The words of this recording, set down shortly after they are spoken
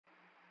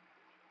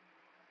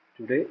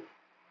Today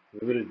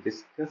we will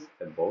discuss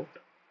about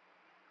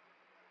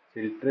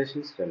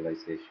filtration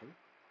sterilization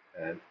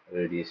and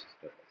radiation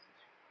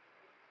sterilization.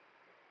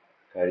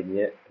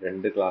 കഴിഞ്ഞ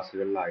രണ്ട്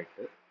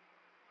ക്ലാസ്സുകളിലായിട്ട്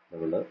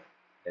നമ്മൾ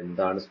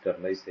എന്താണ്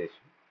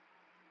സ്റ്റെറിലൈസേഷൻ,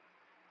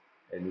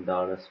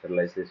 എന്താണ്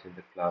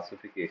സ്റ്റെറിലൈസേഷൻ്റെ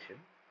classification,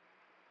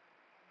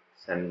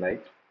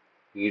 sunlight,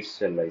 heat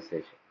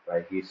sterilisation,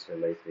 dry heat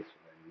sterilisation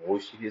and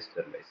moist heat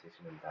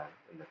sterilisation എന്താണ്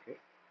എന്നൊക്കെ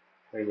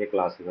കഴിഞ്ഞ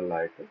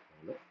ക്ലാസ്സുകളിലായിട്ട്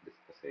നമ്മൾ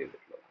ഡിസ്കസ്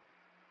ചെയ്തിട്ടുള്ളതാണ്.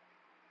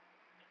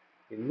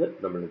 ഇന്ന്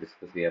നമ്മൾ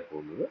ഡിസ്കസ് ചെയ്യാൻ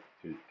പോകുന്നത്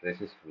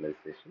filtration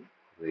sterilisation,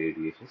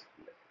 radiation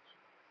sterilization.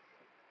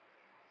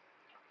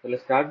 So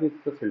let's start with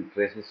the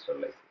filtration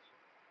sterilization.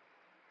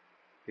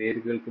 പേര്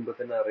കേൾക്കുമ്പോൾ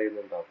തന്നെ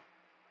അറിയുന്നുണ്ടാവും,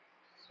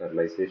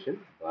 sterilization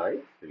by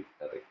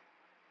filtering.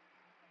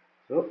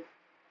 So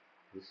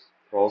this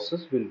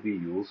process will be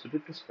used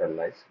to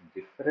sterilize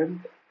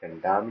different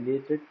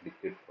contaminated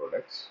liquid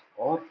products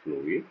or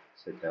fluid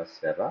such as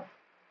sera,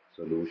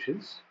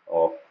 solutions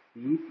of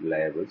heat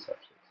liable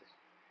substances.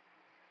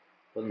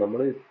 അപ്പോൾ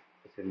നമ്മൾ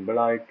simple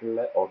ആയിട്ടുള്ള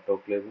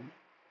ഓട്ടോക്ലേവും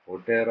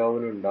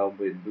ഓട്ടോറോവനും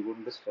ഉണ്ടാകുമ്പോൾ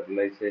എന്തുകൊണ്ട്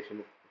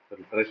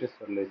filtration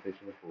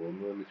സ്റ്റെറിലൈസേഷന്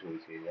പോകുന്നു എന്ന്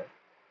ചോദിച്ചു കഴിഞ്ഞാൽ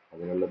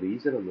അതിനുള്ള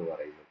റീസൺ എന്ന്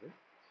പറയുന്നത്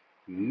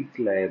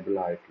ഹീറ്റ് ലയബിൾ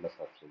ആയിട്ടുള്ള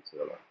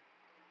സബ്സ്റ്റൻസുകളാണ്.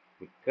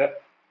 മിക്ക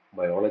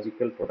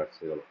ബയോളജിക്കൽ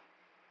പ്രൊഡക്ട്സുകളും,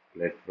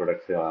 ബ്ലഡ്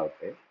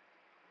പ്രൊഡക്ട്സുകളാവട്ടെ,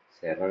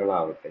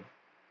 സെറകളാവട്ടെ,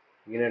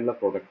 ഇങ്ങനെയുള്ള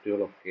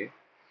പ്രൊഡക്റ്റുകളൊക്കെ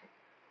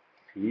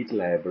ഹീറ്റ്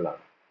ലയബിൾ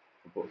ആണ്.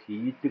 അപ്പോൾ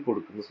ഹീറ്റ്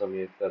കൊടുക്കുന്ന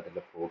സമയത്ത്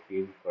അതിൻ്റെ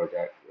പ്രോട്ടീൻ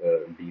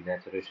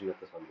ഡീനാച്ചുറേഷൻ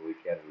ഒക്കെ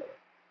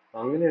സംഭവിക്കാനുള്ളതാണ്.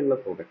 അങ്ങനെയുള്ള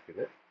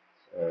പ്രൊഡക്റ്റിന്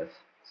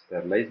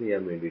സ്റ്റെറിലൈസ്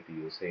ചെയ്യാൻ വേണ്ടിയിട്ട്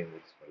യൂസ് ചെയ്യുന്ന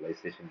ഒരു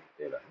സ്റ്റെറിലൈസേഷൻ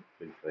മെത്തേഡാണ്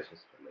filtration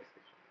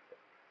sterilisation method.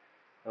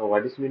 Now,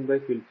 what is meant by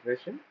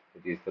filtration?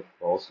 It is the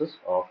process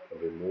of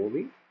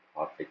removing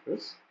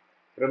particles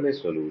from a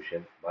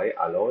solution by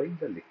allowing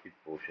the liquid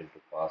portion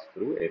to pass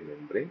through a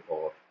membrane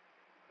or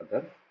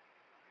other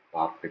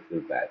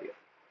particle barrier.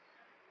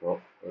 അപ്പോൾ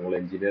നിങ്ങൾ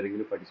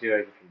എഞ്ചിനീയറിംഗിൽ പഠിച്ചു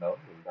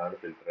കഴിഞ്ഞിട്ടുണ്ടാവും എന്താണ്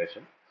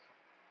filtration,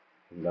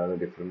 എന്താണ്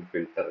different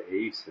filter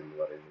AIDS എന്ന്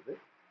പറയുന്നത്.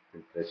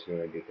 ഫിൽട്രേഷന്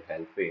വേണ്ടിയിട്ട്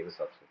help ചെയ്യുന്ന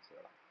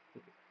സബ്സ്റ്റൻസുകളാണ്.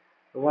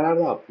 What are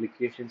the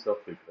applications of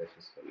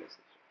filtration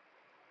sterilization?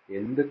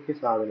 എന്തൊക്കെ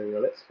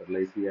സാധനങ്ങൾ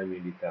സ്റ്റെറിലൈസ് ചെയ്യാൻ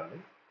വേണ്ടിയിട്ടാണ്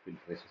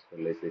ഫിൽട്രേഷൻ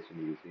സ്റ്റെറിലൈസേഷൻ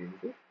യൂസ്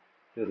ചെയ്യുന്നത്?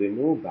 To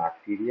remove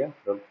bacteria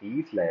from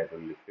heat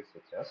liable liquids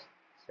such as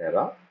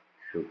sera,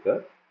 sugar,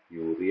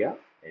 urea,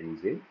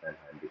 enzyme and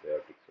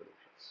antibiotic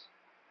solutions.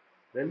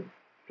 Then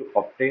to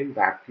obtain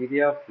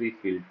bacteria-free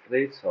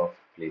filtrates of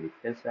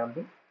clinical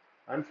sample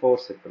and for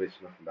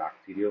separation of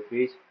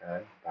bacteriophage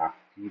and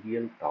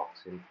bacterial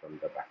toxin from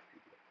the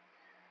bacteria.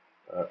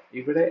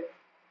 ഇവിടെ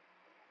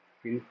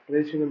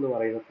filtration എന്ന്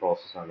പറയുന്ന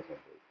പ്രോസസ്സാണ്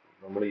സംഭവിക്കുന്നത്.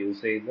 നമ്മൾ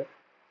use ചെയ്യുന്ന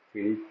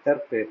filter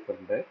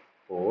പേപ്പറിൻ്റെ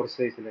 4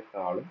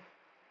 സൈസിനേക്കാളും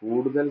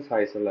കൂടുതൽ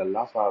സൈസുള്ള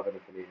എല്ലാ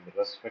സാധനത്തിനും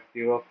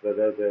irrespective of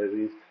whether there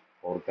is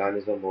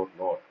organism or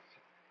not,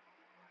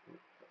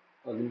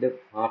 അതിൻ്റെ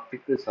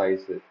പാർട്ടിക്കിൾ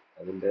സൈസ്,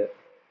 അതിൻ്റെ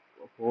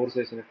 4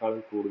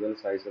 സൈസിനേക്കാളും കൂടുതൽ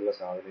സൈസുള്ള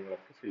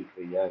സാധനങ്ങളൊക്കെ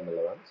ഫിൽറ്റർ ചെയ്യുക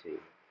എന്നുള്ളതാണ്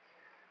ചെയ്യുന്നത്.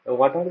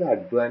 What are the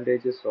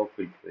advantages of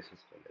filtration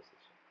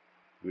sterilization?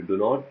 We do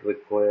not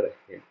require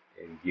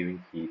giving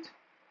heat.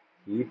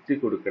 Heat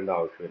കൊടുക്കേണ്ട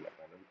ആവശ്യമില്ല.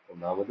 കാരണം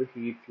ഒന്നാമത്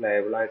ഹീറ്റ്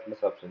ലയബിൾ ആയിട്ടുള്ള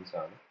സബ്സ്റ്റൻസ്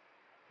ആണ്.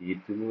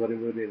 ഹീറ്റ് എന്ന്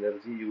പറയുമ്പോൾ ഒരു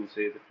എനർജി യൂസ്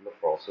ചെയ്തിട്ടുള്ള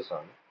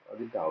പ്രോസസ്സാണ്,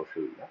 അതിൻ്റെ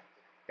ആവശ്യമില്ല.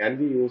 Can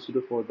be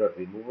used for the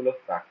removal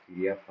of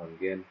bacteria,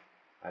 fungi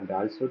and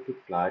also to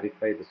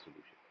clarify the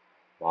solution.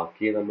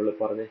 ബാക്കി നമ്മൾ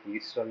പറഞ്ഞ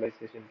ഹീറ്റ്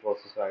സ്റ്റെറിലൈസേഷൻ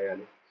പ്രോസസ്സ്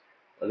ആയാലും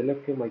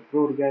അതിലൊക്കെ മൈക്രോ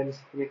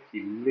ഓർഗാനിസത്തിനെ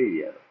കില്ല്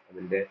ചെയ്യാണ്.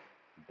 അതിൻ്റെ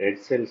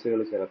ഡെഡ് സെൽസുകൾ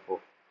ചിലപ്പോൾ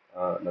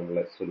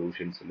നമ്മളെ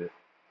സൊല്യൂഷൻസിൽ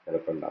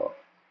ചിലപ്പോൾ ഉണ്ടാവാം.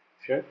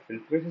 പക്ഷെ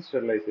ഫിൽട്രേഷൻ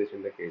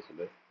സ്റ്റെറിലൈസേഷൻ്റെ കേസിൽ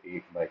ഈ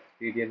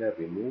ബാക്ടീരിയനെ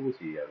റിമൂവ്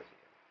ചെയ്യുകയാണ്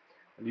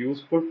ചെയ്യുന്നത്.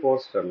 Useful for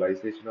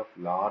sterilisation of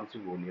large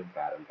volume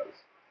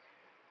പാരൻറ്റൽസ്.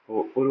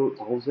 ഇപ്പോൾ ഒരു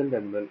 1000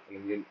 ml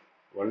അല്ലെങ്കിൽ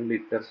 1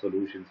 ലിറ്റർ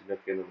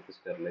സൊല്യൂഷൻസിനൊക്കെ നമുക്ക്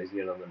സ്റ്റെറിലൈസ്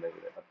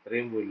ചെയ്യണമെന്നുണ്ടെങ്കിൽ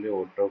അത്രയും വലിയ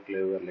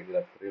ഓട്ടോക്ലേവ് അല്ലെങ്കിൽ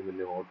അത്രയും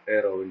വലിയ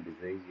ഓട്ടോറോവൻ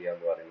ഡിസൈൻ ചെയ്യുക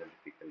എന്ന് പറയുന്നത്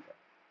ഡിഫിക്കൽട്ടാണ്.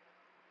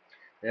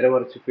 നേരെ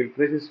മറിച്ച്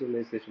ഫിൽട്രേഷൻ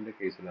സ്റ്റെറിലൈസേഷൻ്റെ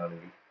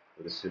കേസിലാണെങ്കിൽ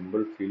ഒരു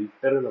സിമ്പിൾ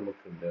ഫിൽറ്റർ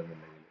നമുക്കുണ്ട്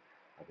എന്നുണ്ടെങ്കിൽ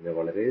അതിനെ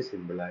വളരെ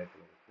സിമ്പിളായിട്ട്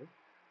നമുക്ക്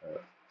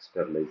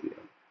സ്റ്റെറിലൈസ്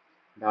ചെയ്യാം.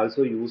 And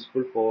also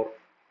useful for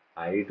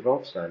eye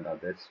drops and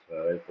other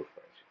sterile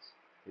preparations.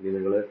 ഇനി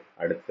നിങ്ങൾ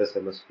അടുത്ത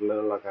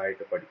സെമസ്റ്ററുകളിലൊക്കെ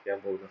ആയിട്ട് പഠിക്കാൻ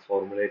പോകുന്ന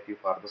ഫോർമുലേറ്റീവ്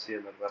ഫാർമസി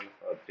എന്ന പറഞ്ഞ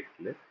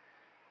സബ്ജക്റ്റിൽ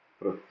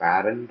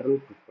പാരൻട്രൽ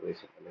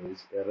പ്രിപ്പറേഷൻ അല്ലെങ്കിൽ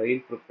സ്റ്റെറൈൽ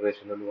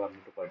പ്രിപ്പറേഷൻ എന്ന്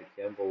പറഞ്ഞിട്ട്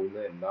പഠിക്കാൻ പോകുന്ന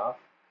എല്ലാ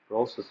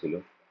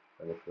പ്രോസസ്സിലും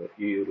നമുക്ക്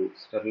ഈ ഒരു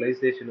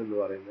സ്റ്റെറിലൈസേഷൻ എന്ന്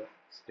പറയുന്ന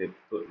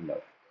സ്റ്റെപ്പ്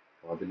ഉണ്ടാവും.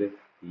 അപ്പോൾ അതിൽ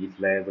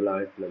ഹീറ്റ് ലയബിൾ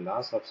ആയിട്ടുള്ള എല്ലാ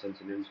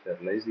സബ്സ്റ്റൻസിനെയും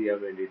സ്റ്റെറിലൈസ് ചെയ്യാൻ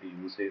വേണ്ടിയിട്ട്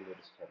യൂസ് ചെയ്യുന്ന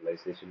ഒരു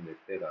സ്റ്റെറിലൈസേഷൻ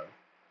മെത്തേഡാണ്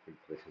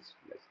filtration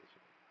sterilisation.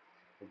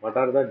 What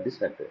are the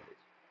disadvantages?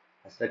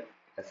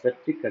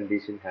 Aseptic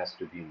condition has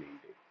to be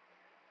maintained.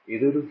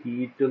 ഇതൊരു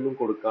ഹീറ്റ് ഒന്നും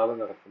കൊടുക്കാതെ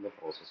നടക്കുന്ന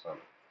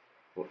പ്രോസസ്സാണ്.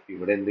 അപ്പോൾ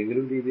ഇവിടെ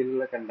എന്തെങ്കിലും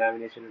രീതിയിലുള്ള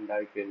കണ്ടാമിനേഷൻ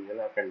ഉണ്ടായിക്കഴിഞ്ഞാൽ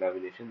ആ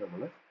കണ്ടാമിനേഷൻ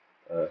നമ്മൾ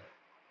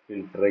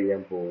ഫിൽട്ടർ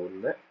ചെയ്യാൻ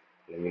പോകുന്ന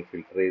അല്ലെങ്കിൽ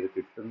ഫിൽട്ടർ ചെയ്ത്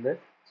കിട്ടുന്ന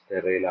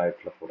സ്റ്റെറൈൽ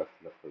ആയിട്ടുള്ള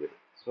പ്രൊഡക്റ്റിലൊക്കെ വരും.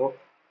 So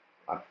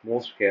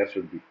utmost care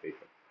should be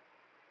taken.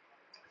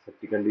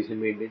 Aseptic condition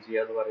maintain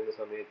ചെയ്യുക എന്ന് പറയുന്ന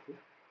സമയത്ത്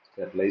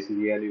സ്റ്റെറിലൈസ്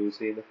ചെയ്യാൻ യൂസ്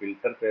ചെയ്യുന്ന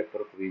ഫിൽട്ടർ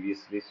പേപ്പർ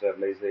പ്രീവിയസ്ലി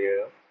സ്റ്റെറിലൈസ്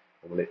ചെയ്യുക,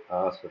 നമ്മൾ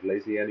ആ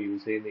സ്റ്റെറിലൈസ് ചെയ്യാൻ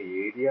യൂസ് ചെയ്യുന്ന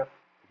ഏരിയ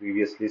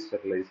പ്രീവിയസ്ലി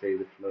സ്റ്റെറിലൈസ്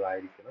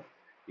ചെയ്തിട്ടുള്ളതായിരിക്കണം.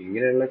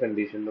 ഇങ്ങനെയുള്ള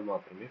കണ്ടീഷനിൽ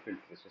മാത്രമേ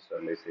ഫിൽട്രേഷൻ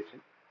സ്റ്റെറിലൈസേഷൻ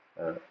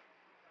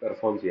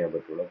പെർഫോം ചെയ്യാൻ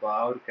പറ്റുള്ളൂ. അപ്പോൾ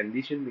ആ ഒരു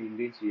കണ്ടീഷൻ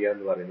മെയിൻറ്റെയിൻ ചെയ്യുക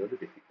എന്ന് പറയുന്നത്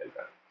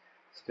ഡിഫിക്കൽട്ടാണ്.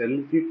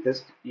 Sterility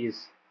test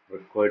is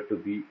required to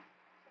be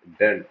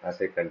done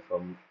as A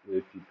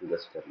confirmatory to the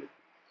sterility.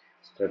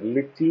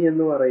 Sterility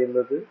എന്ന്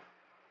പറയുന്നത്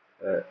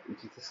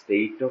it is A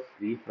state of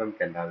free from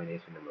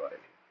contamination എന്ന്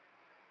പറയുന്നത്.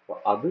 അപ്പോൾ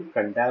അത്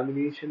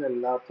കണ്ടാമിനേഷൻ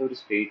അല്ലാത്ത ഒരു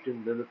സ്റ്റേറ്റ്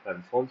ഉണ്ടെന്ന്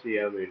കൺഫേം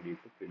ചെയ്യാൻ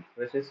വേണ്ടിയിട്ട്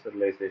ഫിൽട്രേഷൻ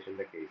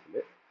സ്റ്റെറിലൈസേഷന്റെ കേസിൽ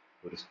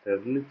ഒരു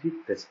സ്റ്റെറിലിറ്റി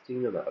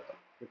ടെസ്റ്റിംഗ് നടത്താം.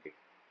 ഓക്കെ,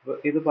 അപ്പോൾ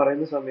ഇത്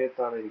പറയുന്ന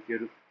സമയത്താണ്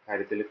എനിക്കൊരു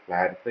കാര്യത്തിൽ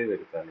ക്ലാരിഫൈ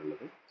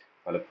വരുത്താനുള്ളത്.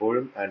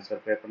 പലപ്പോഴും ആൻസർ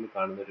പേപ്പറിൽ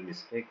കാണുന്ന ഒരു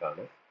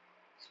മിസ്റ്റേക്കാണ്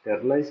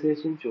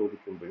സ്റ്റെറിലൈസേഷൻ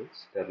ചോദിക്കുമ്പോഴും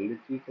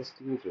സ്റ്റെറിലിറ്റി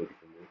ടെസ്റ്റിംഗ്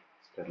ചോദിക്കുമ്പോഴും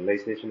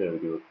സ്റ്റെറിലൈസേഷൻ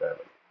എഴുതി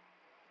വെക്കാറുണ്ട്.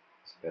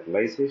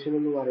 സ്റ്റെറിലൈസേഷൻ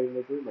എന്ന്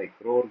പറയുന്നത്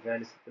മൈക്രോ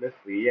ഓർഗാനിസത്തിനെ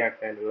ഫ്രീ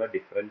ആക്കാനുള്ള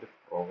ഡിഫറെന്റ്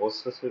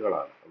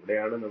പ്രോസസ്സുകളാണ്.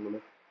 അവിടെയാണ് നമ്മൾ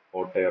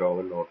ഹോട്ട് എയർ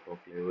ഓവൻ,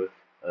 ഓട്ടോക്ലേവ്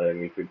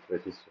അല്ലെങ്കിൽ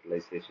ഫിൽട്രേഷൻ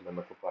സ്റ്റെറിലൈസേഷൻ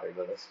എന്നൊക്കെ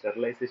പറയുന്നത്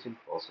സ്റ്റെറിലൈസേഷൻ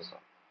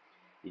പ്രോസസ്സാണ്.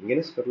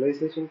 ഇങ്ങനെ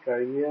സ്റ്റെറിലൈസേഷൻ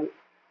കഴിഞ്ഞാൽ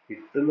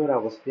കിട്ടുന്ന ഒരു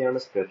അവസ്ഥയാണ്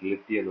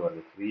സ്റ്റെറിലിറ്റി എന്ന്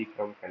പറയുന്നത്, free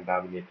from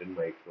contaminated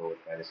micro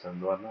organism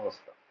എന്ന് പറഞ്ഞ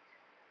അവസ്ഥ.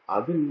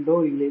 അതുണ്ടോ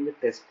ഇല്ലെങ്കിൽ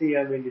ടെസ്റ്റ്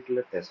ചെയ്യാൻ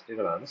വേണ്ടിയിട്ടുള്ള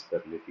ടെസ്റ്റുകളാണ്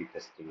സ്റ്റെറിലിറ്റി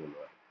ടെസ്റ്റിംഗ് എന്ന്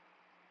പറയുന്നത്.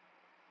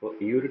 അപ്പോൾ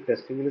ഈ ഒരു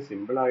ടെസ്റ്റിങ്ങിൽ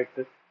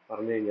സിമ്പിളായിട്ട്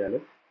പറഞ്ഞു കഴിഞ്ഞാൽ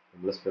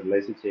നമ്മൾ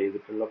സ്റ്റെറിലൈസ്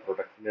ചെയ്തിട്ടുള്ള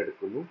പ്രൊഡക്റ്റിനെ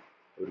എടുക്കുന്നു,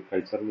 ഒരു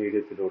കൾച്ചർ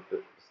മീഡിയത്തിലോട്ട്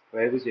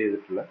പ്രിസ്ക്രൈബ്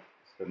ചെയ്തിട്ടുള്ള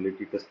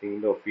സ്റ്റെറിലിറ്റി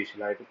ടെസ്റ്റിങ്ങിന്റെ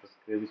ഒഫീഷ്യലായിട്ട്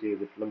പ്രിസ്ക്രൈബ്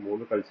ചെയ്തിട്ടുള്ള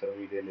 3 കൾച്ചർ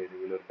മീഡിയയിൽ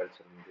ഏതെങ്കിലും ഒരു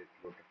കൾച്ചർ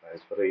മീഡിയത്തിലോട്ട്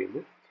ട്രാൻസ്ഫർ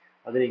ചെയ്യുന്നു,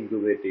 അതിനെ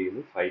ഇൻക്യുബേറ്റ്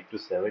ചെയ്യുന്നു, 5 to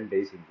 7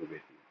 days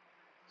ഇൻക്യുബേറ്റ് ചെയ്യുന്നു.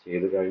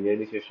 ചെയ്ത്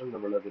കഴിഞ്ഞതിന് ശേഷം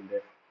നമ്മൾ അതിന്റെ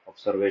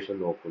ഒബ്സർവേഷൻ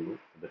നോക്കുന്നു.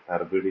 അത്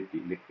ടർബിഡിറ്റി,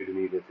 ലിക്വിഡ്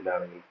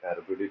മീഡിയത്തിലാണെങ്കിൽ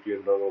ടർബിഡിറ്റി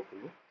ഉണ്ടോ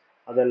നോക്കുന്നു,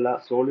 അതല്ല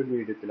സോളിഡ്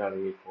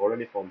മീഡിയത്തിലാണെങ്കിൽ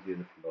കോളനി ഫോം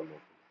ചെയ്തിട്ടുണ്ടോ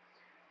നോക്കുന്നു.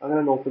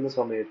 അങ്ങനെ നോക്കുന്ന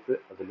സമയത്ത്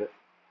അതിൽ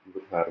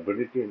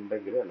ടർബിഡിറ്റി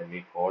ഉണ്ടെങ്കിൽ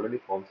അല്ലെങ്കിൽ കോളനി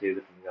ഫോം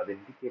ചെയ്തിട്ടുണ്ടെങ്കിൽ അത്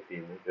ഇൻഡിക്കേറ്റ്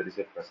ചെയ്യുന്നത് there is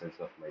a presence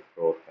of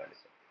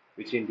microorganism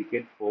which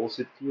indicate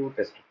positive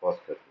test for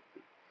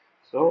sterility,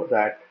 so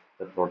that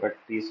the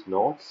product is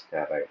not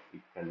sterile,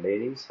 it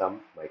containing some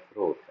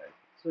microorganism,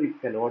 so it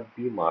cannot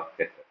be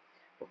marketed.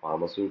 അപ്പോൾ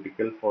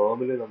pharmaceutical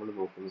ഫേമിൽ നമ്മൾ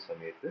നോക്കുന്ന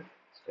സമയത്ത്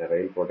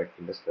sterile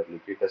പ്രൊഡക്റ്റിന്റെ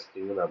sterility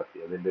testing നടത്തി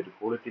അതിന്റെ ഒരു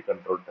quality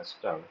control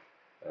ടെസ്റ്റാണ്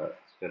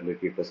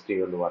sterility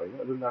testing എന്ന്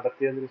പറയുന്നത്. അത്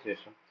നടത്തിയതിനു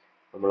ശേഷം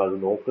നമ്മൾ അത്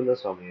നോക്കുന്ന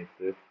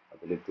സമയത്ത്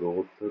അതിൽ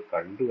ഗ്രോത്ത്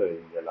കണ്ടു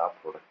കഴിഞ്ഞാൽ ആ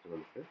പ്രൊഡക്റ്റ്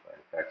നമുക്ക്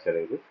മാനുഫാക്ചർ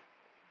ചെയ്ത്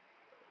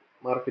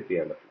മാർക്കറ്റ്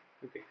ചെയ്യാൻ പറ്റും.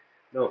 Okay.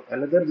 Now,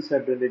 another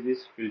disadvantage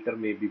is filter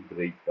may be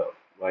break down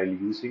while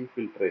using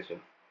filtration.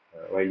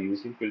 While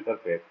using filter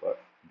paper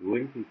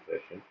during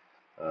filtration,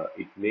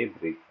 it may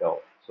break down,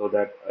 so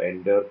that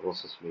entire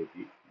process may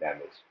be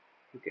damaged.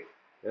 Okay.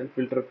 Then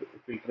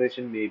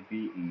filtration may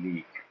be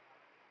leak.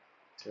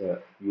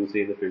 Use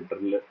ചെയ്യുന്ന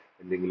ഫിൽറ്ററിൽ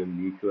എന്തെങ്കിലും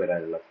leak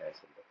വരാനുള്ള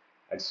chance ഉണ്ട്.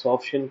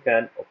 Adsorption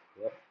can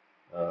occur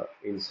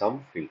in some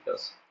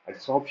filters.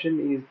 Adsorption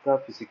is the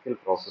physical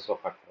process of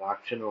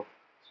attraction of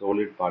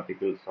solid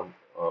particles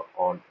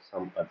on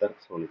some other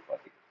solid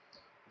particles.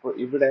 അപ്പോൾ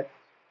ഇവിടെ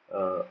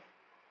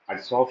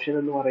adsorption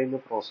എന്ന് പറയുന്ന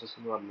process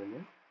എന്ന് പറഞ്ഞു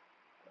കഴിഞ്ഞാൽ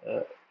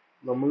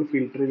നമ്മൾ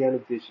ഫിൽട്ടർ ചെയ്യാൻ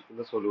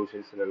ഉദ്ദേശിക്കുന്ന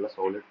സൊല്യൂഷൻസിലുള്ള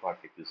സോളിഡ്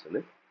പാർട്ടിക്കിൾസിൽ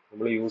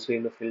നമ്മൾ യൂസ്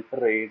ചെയ്യുന്ന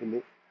ഫിൽട്ടർ എയ്ഡിൽ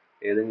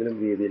ഏതെങ്കിലും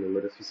രീതിയിലുള്ള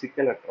ഒരു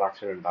ഫിസിക്കൽ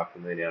അട്രാക്ഷൻ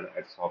ഉണ്ടാക്കുന്നതിനെയാണ്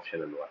അഡ്സോർപ്ഷൻ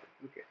എന്ന്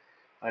പറയുന്നത്. Okay.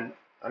 And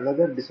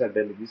another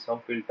disadvantage some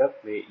filter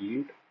may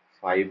yield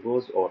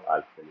fibres or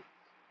alkali.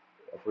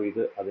 അപ്പോൾ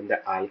ഇത് അതിന്റെ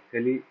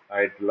ആൽക്കലി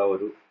ആയിട്ടുള്ള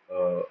ഒരു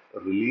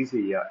റിലീസ്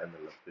ചെയ്യുക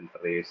എന്നുള്ള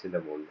ഫിൽട്ടർ എയ്ഡ്സിന്റെ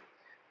മുകളിൽ.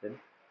 Then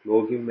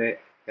ക്ലോഗിംഗ് may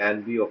can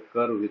be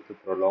occur with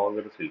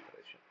prolonged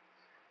filtration.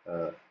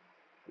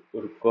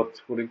 ഒരു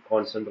കുറച്ചുകൂടി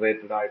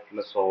കോൺസെൻട്രേറ്റഡ്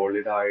ആയിട്ടുള്ള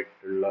സോളിഡ്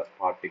ആയിട്ടുള്ള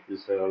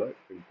പാർട്ടിക്കിൾസുകൾ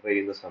ഫിൽട്ടർ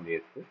ചെയ്യുന്ന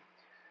സമയത്ത്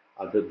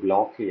അത്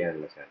ബ്ലോക്ക്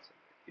ചെയ്യാനുള്ള ചാൻസ്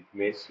ഉണ്ട്. It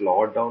may slow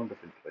down the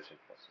filtration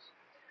process.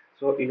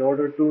 So in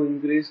order to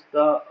increase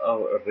the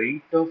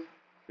rate of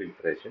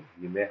filtration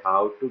you may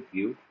have to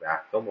give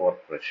vacuum or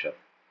pressure.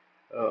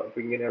 അപ്പൊ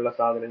ഇങ്ങനെയുള്ള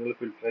സാധനങ്ങൾ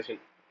ഫിൽട്രേഷൻ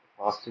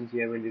ഫാസ്റ്റിംഗ്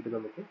ചെയ്യാൻ വേണ്ടിയിട്ട്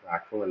നമുക്ക്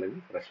വാക്വം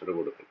അല്ലെങ്കിൽ പ്രഷർ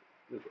കൊടുക്കും.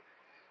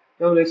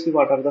 Now let's see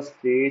what are the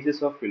stages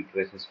of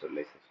filtration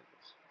sterilization.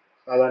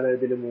 സാധാരണ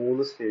ഇതിൽ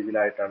 3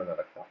 സ്റ്റേജിലായിട്ടാണ്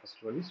നടക്കുക.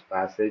 First one is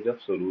passage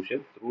of solution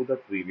through the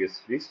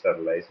previously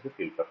sterilised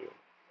ഫിൽട്ടറിലൂടെ.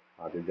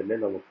 ആദ്യം തന്നെ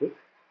നമുക്ക്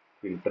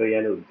ഫിൽട്ടർ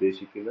ചെയ്യാൻ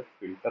ഉദ്ദേശിക്കുന്ന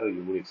ഫിൽട്ടർ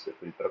യൂണിറ്റ്സ്,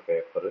 ഫിൽട്ടർ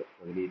പേപ്പർ,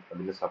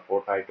 അതിന്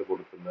സപ്പോർട്ടായിട്ട്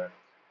കൊടുക്കുന്ന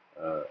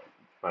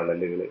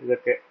പണലുകൾ,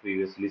 ഇതൊക്കെ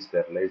പ്രീവിയസ്ലി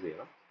സ്റ്റെറിലൈസ്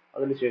ചെയ്യണം.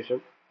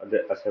 അതിനുശേഷം അത്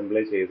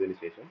അസംബ്ലൈ ചെയ്തതിനു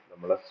ശേഷം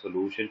നമ്മളെ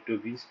സൊല്യൂഷൻ ടു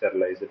ബി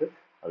സ്റ്റെറിലൈസ്ഡ്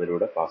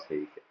അതിലൂടെ പാസ്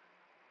ചെയ്യിക്കുക.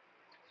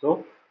 So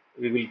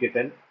we will get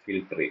an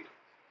filtrate.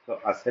 So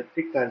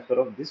aseptic transfer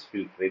of this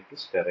filtrate to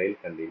sterile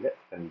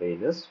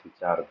containers which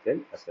are then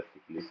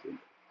aseptically sealed.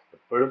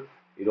 എപ്പോഴും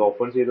ഇത്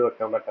ഓപ്പൺ ചെയ്ത്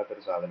വെക്കാൻ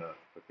പറ്റാത്തൊരു സാധനമാണ്.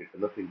 ഇപ്പൊ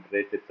കിട്ടുന്ന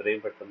ഫിൽട്രേറ്റ് എത്രയും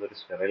പെട്ടെന്ന് ഒരു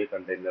സ്റ്റെറൈൽ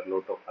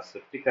കണ്ടെയ്നറിലോട്ടോ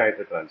അസെപ്റ്റിക്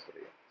ആയിട്ട് ട്രാൻസ്ഫർ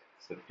ചെയ്യാം.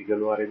 അസെപ്റ്റിക്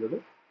എന്ന് പറയുന്നത്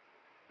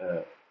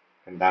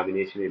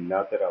കണ്ടാമിനേഷൻ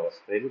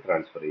ഇല്ലാത്തൊരവസ്ഥയിൽ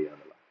ട്രാൻസ്ഫർ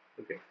ചെയ്യാനുള്ള.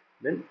 Okay.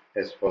 Then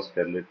test for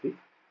sterility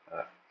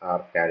R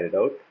carried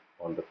out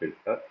on the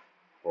filter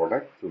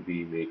product to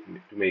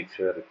make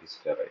sure it is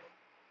sterile.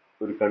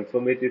 ഒരു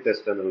കൺഫർമേറ്റീവ്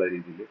ടെസ്റ്റ് എന്നുള്ള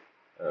രീതിയിൽ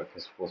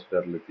ടെസ്റ്റ് ഫോർ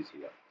സ്റ്റെറിലിറ്റി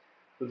ചെയ്യാം.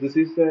 So this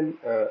is an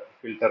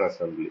filter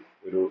assembly.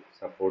 ഒരു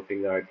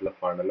supporting ആയിട്ടുള്ള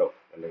ഫണലോ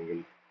അല്ലെങ്കിൽ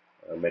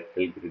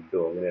metal ഗ്രിഡോ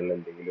അങ്ങനെയുള്ള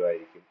എന്തെങ്കിലും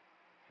ആയിരിക്കും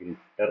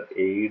ഫിൽട്ടർ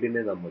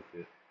എയ്ഡിനെ നമുക്ക്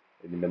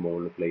ഇതിന്റെ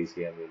മുകളിൽ പ്ലേസ്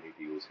ചെയ്യാൻ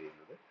വേണ്ടിയിട്ട് യൂസ്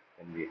ചെയ്യുന്നത്.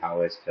 And we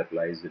have A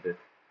sterilised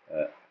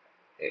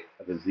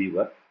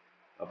receiver.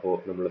 അപ്പോൾ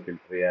നമ്മൾ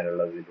ഫിൽട്ടർ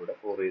ചെയ്യാനുള്ളതിലൂടെ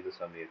പോർ ചെയ്യുന്ന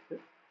സമയത്ത്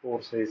പോർ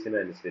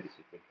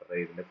സൈസിനനുസരിച്ച് ഫിൽട്ടർ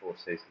എയ്ഡിന്റെ പോർ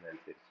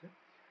സൈസിനനുസരിച്ച്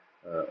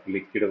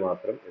ലിക്വിഡ്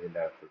മാത്രം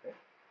ഇതിൻ്റെ അകത്തൂടെ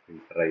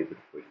ഫിൽട്ടർ ചെയ്ത്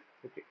പോയി.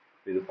 ഓക്കെ,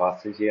 ഇത്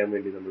ഫാസ്റ്റ് ചെയ്യാൻ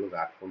വേണ്ടി നമ്മൾ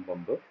വാക്വം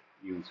പമ്പ്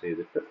യൂസ്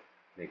ചെയ്തിട്ട്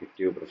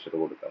നെഗറ്റീവ് പ്രഷർ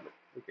കൊടുക്കാൻ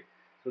പറ്റും. Okay,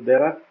 so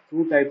there are to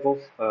type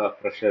of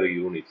pressure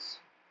units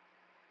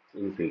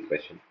in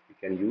filtration. You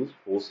can use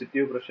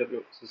positive pressure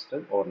system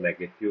or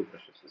negative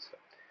pressure system.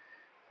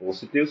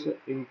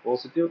 In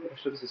positive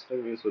pressure system,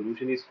 your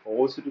solution is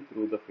forced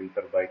through the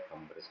filter by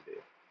compressed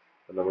air.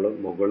 അപ്പോൾ നമ്മൾ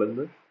മുകളിൽ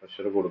നിന്ന്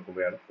pressure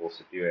കൊടുക്കുമ്പോഴാണ്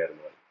positive air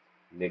എന്ന് പറയുന്നത്.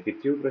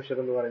 Negative pressure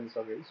എന്ന് പറയുന്ന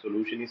സമയം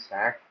solution is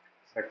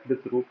sucked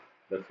through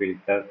the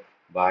filter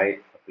by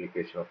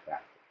application of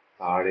vacuum.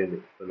 താഴെ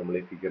നിന്ന് ഇപ്പോൾ നമ്മൾ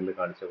ഈ ഫിഗറിൽ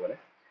കാണിച്ച പോലെ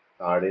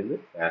താഴെ നിന്ന്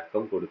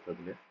വാക്വം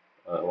കൊടുത്തതിന്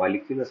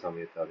വലിക്കുന്ന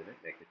സമയത്ത് അതിന്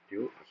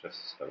നെഗറ്റീവ് പ്രഷർ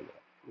സിസ്റ്റം എന്ന്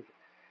പറയും.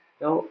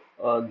 Now,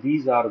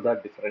 these are the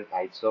different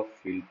types of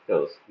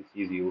filters which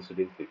is used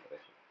in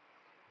filtration.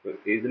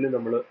 ഇതിൽ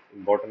നമ്മൾ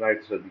ഇമ്പോർട്ടൻ്റ്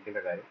ആയിട്ട് ശ്രദ്ധിക്കേണ്ട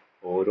കാര്യം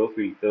ഓരോ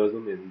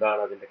ഫിൽറ്റേഴ്സും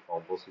എന്താണ് അതിൻ്റെ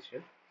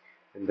കോമ്പോസിഷൻ,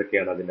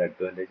 എന്തൊക്കെയാണ് അതിൻ്റെ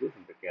അഡ്വാൻറ്റേജസ്,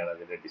 എന്തൊക്കെയാണ്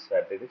അതിൻ്റെ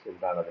ഡിസ്അഡ്വാൻറ്റേജസ്,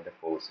 എന്താണ് അതിൻ്റെ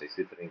പോർ സൈസ്,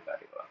 ഇത്രയും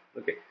കാര്യങ്ങളാണ്.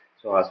 Okay,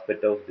 so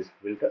asbestos disk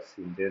filter,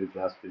 sintered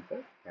glass filter,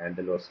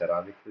 Candal or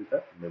ceramic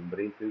filter,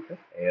 membrane filter,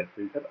 air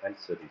filter and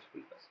syringe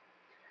filters.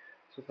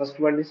 So first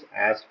one is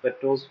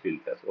asbestos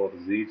filters or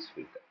Zeitz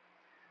filter.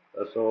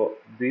 So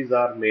these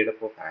are made up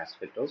of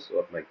asbestos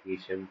or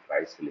magnesium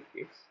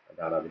trisilicates.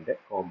 അതാണ് അതിൻ്റെ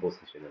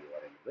composition എന്ന്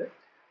പറയുന്നത്.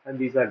 And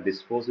these are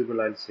disposable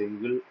and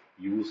single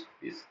use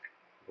disk.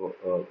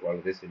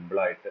 വളരെ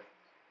സിമ്പിളായിട്ട്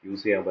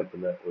use ചെയ്യാൻ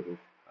പറ്റുന്ന ഒരു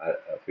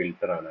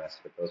ഫിൽറ്ററാണ്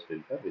asbestos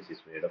filter which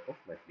is made up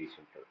of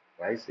magnesium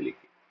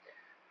ട്രൈസിലിക്കേറ്റ്.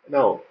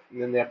 No,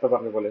 ഞാൻ നേരത്തെ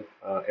പറഞ്ഞ പോലെ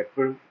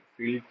എപ്പോഴും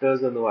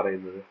ഫിൽറ്റേഴ്സ് എന്ന്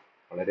പറയുന്നത്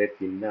വളരെ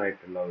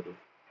തിന്നായിട്ടുള്ള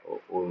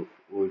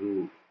ഒരു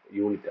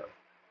യൂണിറ്റാണ്.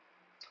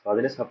 അപ്പോൾ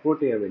അതിനെ സപ്പോർട്ട്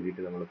ചെയ്യാൻ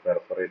വേണ്ടിയിട്ട് നമ്മൾ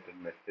പെർഫറേറ്റഡ്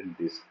മെറ്റൽ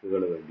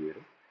ഡിസ്കുകൾ വേണ്ടി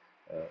വരും,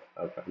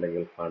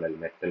 അല്ലെങ്കിൽ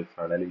മെറ്റൽ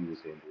ഫണൽ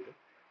യൂസ് ചെയ്യേണ്ടി വരും.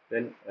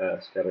 ദെൻ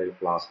സ്റ്റെറൈൽ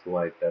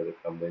ഫ്ലാസ്കുമായിട്ട് അത്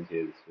കമ്പൈൻ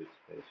ചെയ്ത്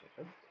വെച്ചതിന്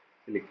ശേഷം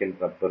സിലിക്കൻ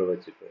റബ്ബർ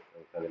വെച്ചിട്ട്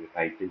നമുക്ക് അതിന്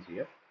ടൈറ്റൻ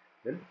ചെയ്യാം.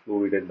 ദെൻ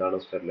ഫ്ലൂയിഡ് എന്താണോ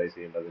സ്റ്റെറിലൈസ്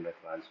ചെയ്യേണ്ടത് അതിനെ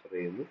ട്രാൻസ്ഫർ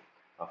ചെയ്യുന്നു.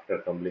 After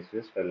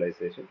completion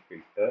sterilisation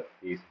filter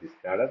is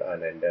discarded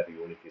and entire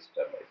unit is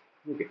sterilised.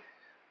 Okay,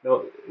 no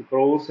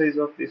pore size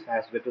of this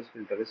asbestos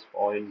filter is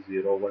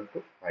 0.01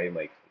 to 5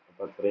 micron.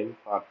 അപ്പോൾ അത്രയും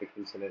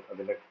പാർട്ടിക്കിൾസിന്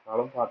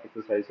അതിനേക്കാളും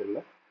പാർട്ടിക്കിൾ സൈസുള്ള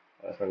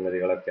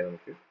സംഗതികളൊക്കെ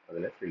നമുക്ക്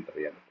അതിനെ ഫിൽട്ടർ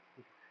ചെയ്യാൻ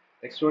പറ്റും.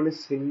 Next one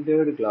is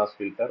sintered glass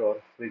filter or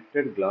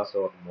ഫ്രിറ്റഡ് glass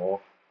or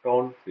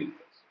മോട്ടോൺ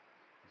filters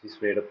which is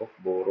made up of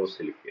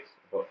ബോറോസിലിക്കേറ്റ്സ്.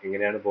 അപ്പോൾ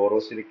എങ്ങനെയാണ്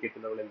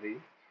ബോറോസിലിക്കേറ്റ് നമ്മൾ എന്ത്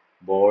ചെയ്യും,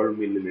 ബോൾ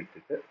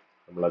മില്ലിലിട്ടിട്ട്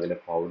നമ്മൾ അതിനെ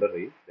പൗഡർ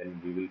ചെയ്യും. Then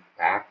we will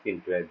pack in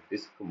to A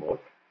disk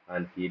mould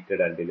and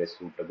heated until A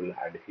suitable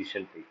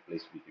adhesion take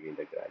place between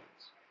the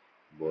granules.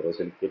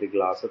 Borosilicate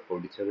glass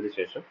പൊടിച്ചതിന്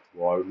ശേഷം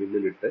വാൾ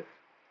മില്ലിലിട്ട്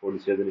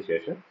പൊടിച്ചതിന്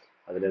ശേഷം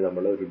അതിനെ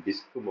നമ്മൾ ഒരു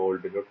ഡിസ്ക്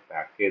മോൾഡിലോട്ട്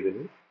പാക്ക്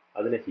ചെയ്തതിന്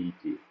അതിനെ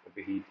ഹീറ്റ് ചെയ്യും.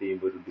 അപ്പോൾ ഹീറ്റ്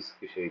ചെയ്യുമ്പോൾ ഒരു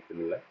ഡിസ്ക്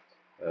ഷേപ്പിലുള്ള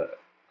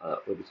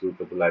ഒരു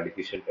സൂട്ടബിൾ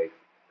അഡ്ഹീഷൻ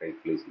ടൈപ്പ്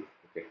പ്ലേസ് ചെയ്യും.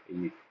 ഓക്കെ,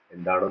 ഈ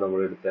എന്താണോ നമ്മൾ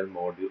എടുത്ത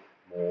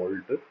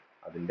മോൾഡ്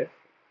അതിൻ്റെ.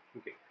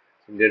 Okay,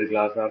 sintered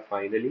glass R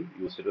finally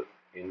used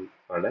in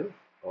funnel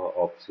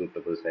of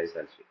suitable size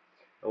and shape.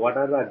 What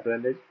are the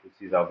advantages which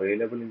is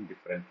available in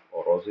different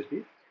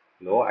porosity?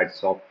 Low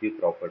adsorptive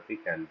property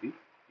can be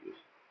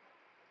used.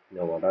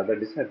 Now, what are the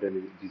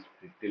disadvantages? It is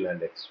brittle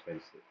and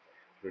expensive.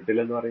 Brittle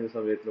എന്ന് പറയുന്ന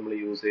സമയത്ത് നമ്മൾ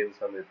use ചെയ്യുന്ന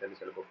സമയത്ത് തന്നെ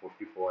ചിലപ്പോൾ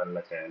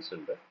പൊട്ടിപ്പോകാനുള്ള chance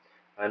ഉണ്ട്.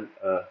 And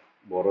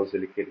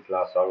borosilicate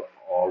glass are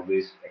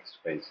always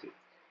expensive.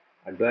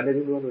 Advantage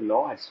എന്ന് പറഞ്ഞാൽ ലോ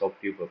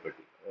അഡ്സോപ്റ്റീവ്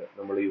പ്രോപ്പർട്ടി.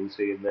 നമ്മൾ യൂസ്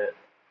ചെയ്യുന്ന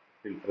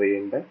ഫിൽട്ടർ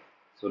ചെയ്യേണ്ട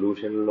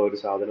സൊല്യൂഷനിലുള്ള ഒരു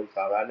സാധനം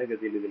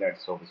സാധാരണഗതിയിൽ ഇതിൽ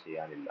അഡ്സോർബ്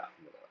ചെയ്യാനില്ല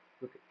എന്നുള്ളതാണ്.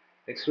 Okay,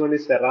 next one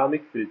is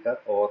ceramic filter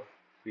or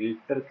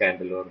filter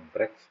candle or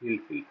ബ്രെക്ഫീൽ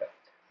filter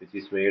which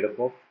is made up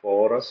of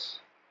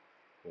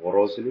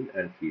porosylin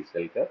and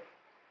kieselguhr.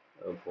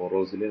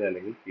 പോറോസിലിൻ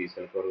അല്ലെങ്കിൽ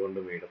കീസൽഗർ കൊണ്ട്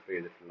മേഡപ്പ്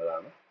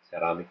ചെയ്തിട്ടുള്ളതാണ്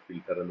സെറാമിക്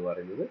ഫിൽട്ടർ എന്ന്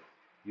പറയുന്നത്.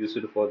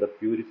 Used for the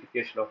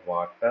purification of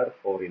water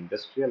for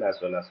industrial as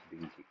well as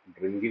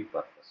drinking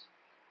purpose.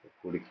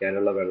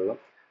 കുടിക്കാനുള്ള വെള്ളം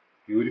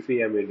purify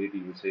ചെയ്യാൻ വേണ്ടിയിട്ട്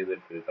use ചെയ്യുന്ന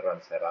ഒരു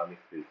ഫിൽട്ടറാണ്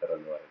സെറാമിക് ഫിൽട്ടർ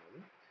എന്ന് പറയുന്നത്.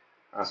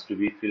 Has to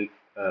be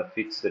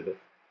fixed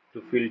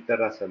to filter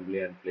assembly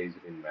and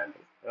placed in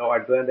manual. Now,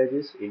 advantage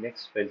is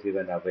inexpensive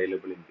and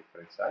available in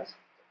different size,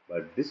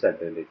 but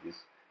disadvantage is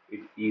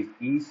it is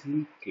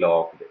easily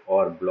clogged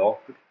or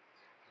blocked.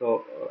 So,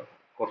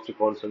 കുറച്ച്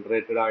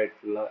concentrated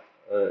ആയിട്ടുള്ള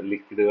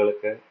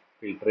ലിക്വിഡുകളൊക്കെ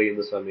filter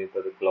ചെയ്യുന്ന സമയത്ത്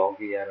അത് clog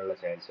ചെയ്യാനുള്ള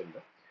chance ഉണ്ട്.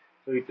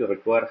 So it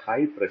require high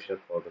pressure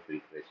for the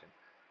filtration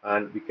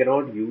and we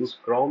cannot use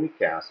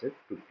chromic acid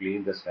to clean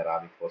the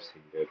ceramic or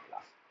sintered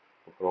glass.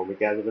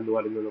 Chromic acid എന്ന്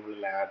പറയുന്നത് നമ്മൾ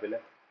ലാബിൽ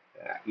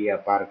ഈ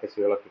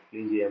അപ്പാരറ്റസുകളൊക്കെ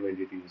ക്ലീൻ ചെയ്യാൻ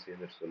വേണ്ടിയിട്ട് യൂസ്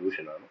ചെയ്യുന്ന ഒരു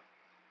സൊല്യൂഷനാണ്.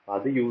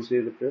 അത് യൂസ്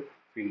ചെയ്തിട്ട്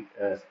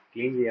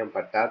ക്ലീൻ ചെയ്യാൻ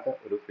പറ്റാത്ത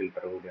ഒരു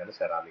ഫിൽട്ടർ കൂടിയാണ്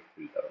സെറാമിക്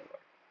ഫിൽട്ടർ എന്ന്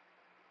പറയുന്നത്.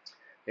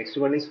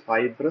 Next one is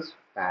fibrous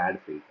pad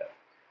filter.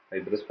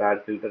 Fibrous pad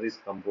filter is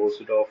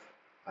composed of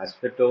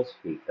asbestos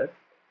filter,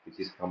 which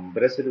is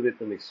compressed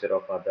with a mixture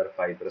of other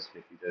fibrous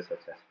materials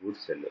such as wood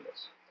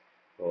cellulose.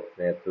 So,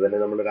 നേരത്തെ തന്നെ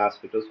നമ്മളൊരു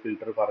asbestos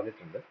filter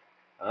പറഞ്ഞിട്ടുണ്ട്.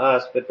 ആ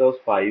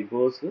asbestos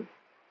fibres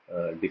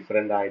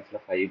different ആയിട്ടുള്ള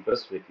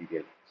fibrous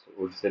material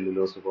would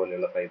cellulose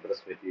പോലെയുള്ള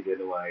fibrous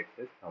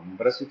മെറ്റീരിയലുമായിട്ട്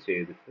compress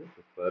ചെയ്തിട്ട്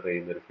prepare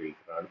ചെയ്യുന്ന ഒരു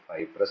ഫിൽറ്ററാണ്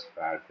fibrous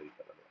pad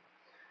filter.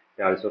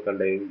 It also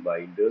contains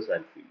binders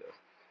and fillers.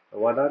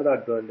 What are the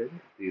advantages?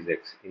 It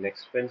is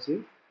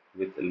inexpensive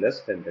with less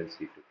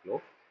tendency to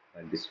clog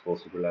and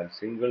disposable and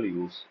single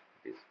use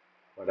disc.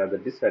 What are the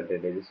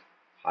disadvantages?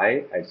 High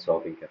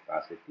adsorbing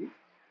capacity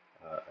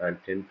and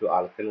tend to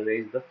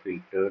alkalinize the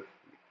filtered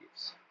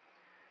liquids.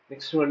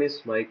 Next one is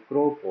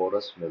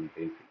microporous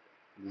membrane filter.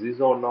 This is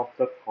one of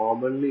the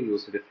commonly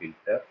used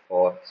filter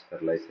for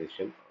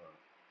sterilization.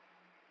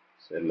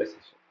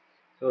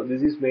 So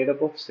this is made up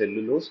of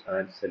cellulose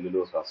and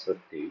cellulose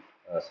acetate,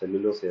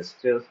 cellulose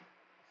esters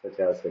such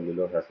as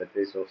cellulose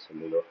acetate or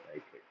cellulose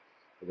nitrate.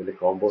 ഇതിന്റെ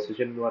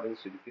composition എന്ന്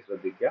പറയുന്നത് ശരിക്കും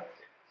ശ്രദ്ധിക്കുക,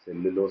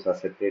 cellulose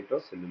അസറ്റേറ്റോ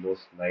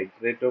cellulose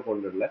നൈട്രേറ്റോ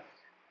കൊണ്ടുള്ള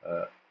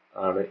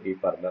ആണ് ഈ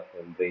പറഞ്ഞ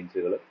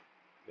മെംബ്രെയിൻസുകൾ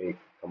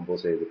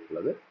compose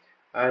ചെയ്തിട്ടുള്ളത്.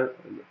 And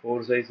pore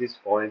size is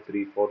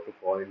 0.34 to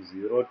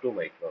 0.02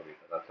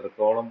 micrometer.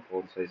 അത്രത്തോളം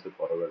പോർ സൈസ്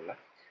കുറവുള്ള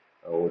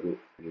ഒരു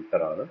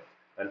ഫിൽറ്ററാണ്.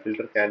 And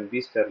filter can be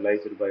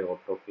sterilized by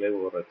autoclave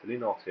or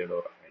ethylene oxide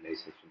or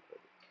ionization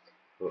process.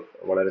 So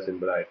വളരെ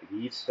സിമ്പിൾ ആയിട്ട്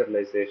ഹീറ്റ്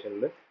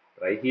സ്റ്റെറിലൈസേഷനിൽ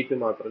ഡ്രൈ ഹീറ്റ്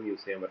മാത്രം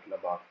യൂസ് ചെയ്യാൻ പറ്റില്ല,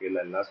 ബാക്കിയുള്ള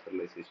എല്ലാ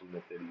സ്റ്റെറിലൈസേഷൻ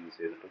മെത്തേഡ് യൂസ്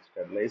ചെയ്തിട്ട്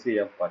സ്റ്റെറിലൈസ്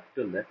ചെയ്യാൻ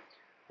പറ്റുന്ന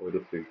ഒരു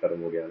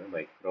ഫിൽറ്ററും കൂടിയാണ്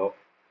മൈക്രോ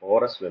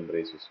പോറസ്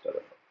മെംബ്രെയിൻ സിസ്റ്റം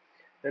എന്ന്.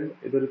 ദെൻ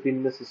ഇതൊരു തിൻ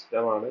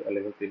സിസ്റ്റമാണ്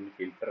അല്ലെങ്കിൽ thin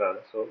ഫിൽറ്ററാണ്.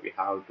 So we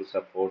have to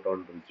support on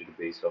rigid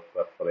base of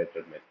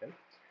perforated metal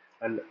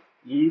and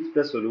if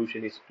the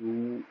solution is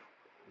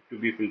to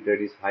be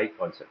filtered is high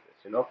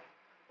concentration of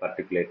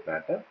particulate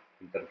matter,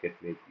 filter get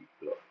may be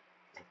low.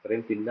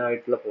 അത്രയും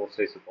തിന്നായിട്ടുള്ള pore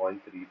size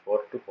 0.34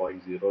 to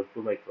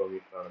 0.02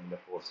 micrometer ആണ് ഇതിന്റെ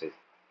pore size.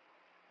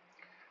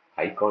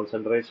 High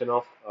concentration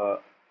of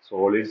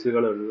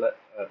സോളിഡ്സുകളുള്ള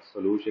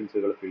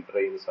സൊല്യൂഷൻസുകൾ filter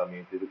ചെയ്യുന്ന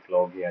സമയത്ത് ഇത്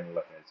clog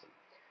ചെയ്യാനുള്ള chance ഉണ്ട്.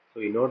 So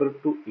in order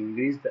to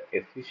increase the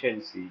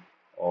efficiency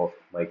of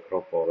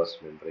microporous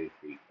membrane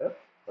filter,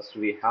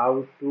 first we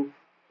have to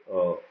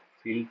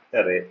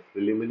filter A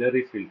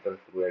preliminary filter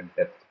through A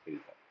depth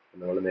filter.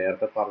 നമ്മൾ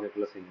നേരത്തെ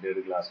പറഞ്ഞിട്ടുള്ള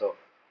സിൻഡേർഡ് ഗ്ലാസോ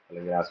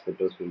അല്ലെങ്കിൽ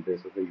asbestos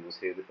filters ഒക്കെ യൂസ്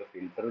ചെയ്തിട്ട്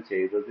ഫിൽട്ടർ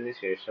ചെയ്തതിന്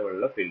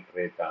ശേഷമുള്ള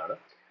ഫിൽട്ടറേറ്റ് ആണ്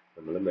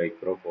നമ്മൾ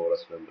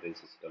മൈക്രോപോറസ് മെംബ്രെയിൻ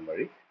സിസ്റ്റം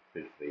വഴി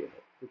ഫിൽട്ടർ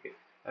ചെയ്യുന്നത്. Okay,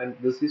 and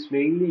this is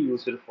mainly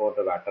used for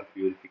the water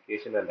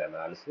purification and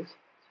analysis,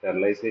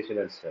 sterilization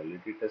and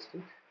sterility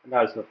testing, and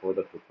also for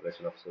the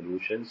preparation of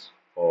solutions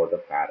for the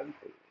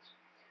parental use.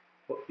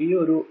 അപ്പോൾ ഈ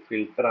ഒരു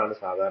ഫിൽട്ടറാണ്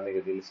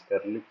സാധാരണഗതിയിൽ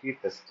sterility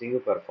testing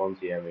perform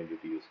ചെയ്യാൻ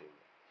വേണ്ടിയിട്ട് use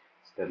ചെയ്യുന്നത്.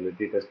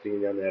 Sterility testing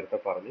ഞാൻ നേരത്തെ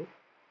പറഞ്ഞു,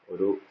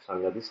 ഒരു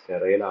സംഗതി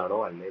സ്റ്റെറൈൽ ആണോ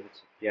അല്ലെങ്കിൽ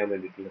ചെക്ക് ചെയ്യാൻ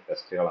വേണ്ടിയിട്ടുള്ള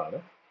ടെസ്റ്റുകളാണ്.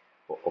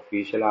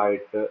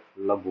 ഒഫീഷ്യലായിട്ട്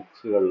ഉള്ള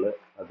ബുക്സുകളിൽ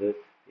അത്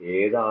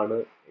ഏതാണ്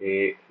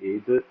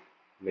ഏത്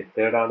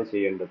മെത്തേഡാണ്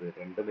ചെയ്യേണ്ടത്,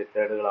 രണ്ട്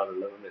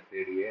മെത്തേഡുകളാണുള്ളത്,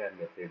 method A and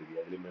method B.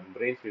 അതിൽ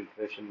മെംബ്രെയിൻ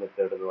ഫിൽട്രേഷൻ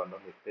മെത്തേഡ് എന്ന്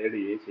പറഞ്ഞാൽ മെത്തേഡ്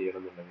എ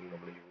ചെയ്യണമെന്നുണ്ടെങ്കിൽ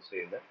നമ്മൾ യൂസ്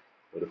ചെയ്യുന്ന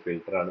ഒരു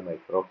ഫിൽറ്ററാണ്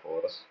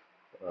മൈക്രോപോറസ്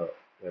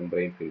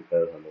മെംബ്രെയിൻ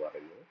ഫിൽറ്റർ എന്ന്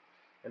പറയുന്നത്.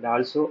 And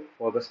also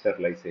for the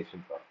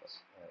sterilisation purpose,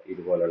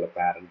 ഇതുപോലെയുള്ള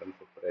പാരന്റൽ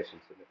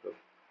പ്രിപ്പറേഷൻസിനൊക്കെ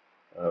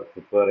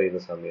പ്രിപ്പയർ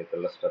ചെയ്യുന്ന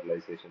സമയത്തുള്ള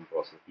സ്റ്റെറിലൈസേഷൻ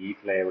പ്രോസസ്,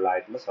 ഹീറ്റ് ലയബിൾ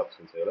ആയിട്ടുള്ള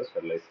സബ്സ്റ്റൻസുകൾ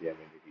സ്റ്റെറിലൈസ് ചെയ്യാൻ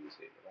വേണ്ടിയിട്ട് യൂസ്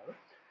ചെയ്യുന്നതാണ്.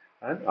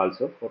 And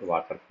also four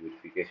water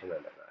purification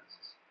and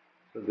analysis.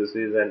 So this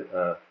is an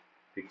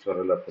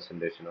pictorial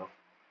representation of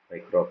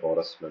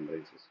microporous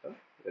membrane system.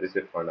 There is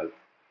a funnel.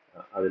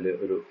 അതിൽ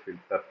ഒരു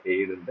filter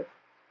aid ഉണ്ട്,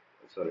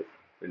 sorry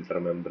filter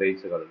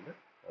മെംബ്രെയിൻസുകളുണ്ട്,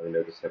 അതിൻ്റെ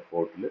ഒരു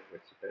സപ്പോർട്ടിൽ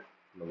വെച്ചിട്ട്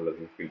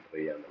നമ്മളത് ഫിൽട്ടർ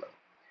ചെയ്യാന്നുള്ളത്.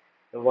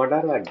 What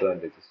are the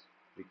advantages?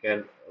 We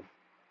can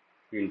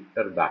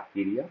filter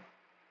bacteria,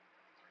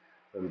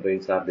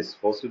 membranes are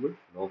disposable,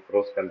 no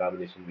cross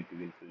contamination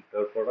between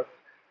filter product,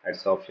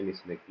 adsorption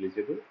is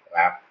negligible,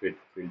 rapid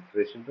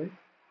filtration rate,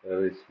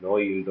 there is no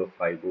yield of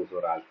fibers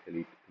or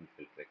alkali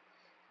infiltrate.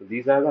 So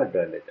these are the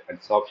advantages.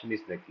 Adsorption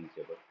is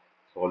negligible.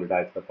 Solid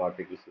ആയിട്ടുള്ള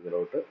particles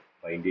ഇതിലോട്ട്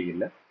bind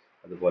ചെയ്യില്ല.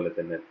 അതുപോലെ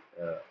തന്നെ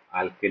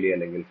alkali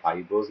അല്ലെങ്കിൽ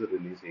fibres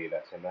release ചെയ്യില്ല.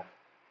 ചില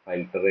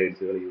filter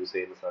എയ്ഡ്സുകൾ use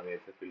ചെയ്യുന്ന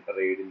സമയത്ത് ഫിൽട്ടർ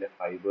എയ്ഡിന്റെ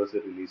ഫൈബേഴ്സ്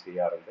റിലീസ്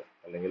ചെയ്യാറുണ്ട്,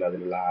 അല്ലെങ്കിൽ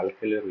അതിലുള്ള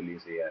ആൽക്കലി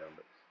റിലീസ്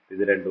ചെയ്യാറുണ്ട്.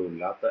 ഇത് രണ്ടും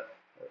ഇല്ലാത്ത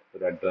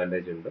ഒരു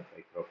അഡ്വാൻറ്റേജ് ഉണ്ട്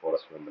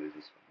microporous membrane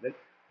system. Then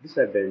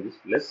disadvantage is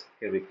less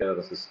chemical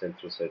resistance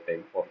to certain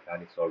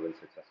organic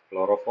solvents such as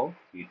chloroform,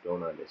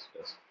 ketone and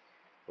esters.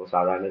 ഇപ്പോൾ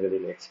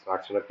സാധാരണഗതിയിൽ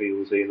എക്സ്ട്രാക്ഷൻ ഒക്കെ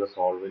യൂസ് ചെയ്യുന്ന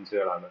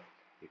സോൾവെന്റ്സുകളാണ്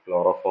ഈ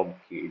ക്ലോറോഫോം,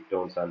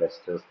 കീറ്റോൺസ് ആൻഡ്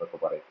എസ്റ്റേഴ്സ് എന്നൊക്കെ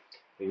പറയും.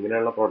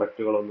 ഇങ്ങനെയുള്ള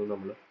പ്രൊഡക്റ്റുകളൊന്നും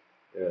നമ്മൾ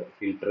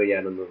ഫിൽട്ടർ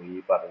ചെയ്യാനൊന്നും ഈ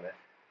പറഞ്ഞ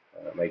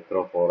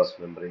മൈക്രോപോറസ്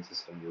മെംബ്രെയിൻ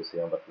സിസ്റ്റം യൂസ്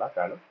ചെയ്യാൻ പറ്റില്ല,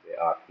 കാരണം they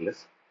are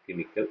less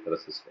chemical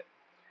resistant.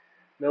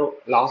 Now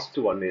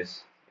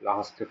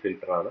last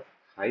filter ആണ്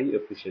high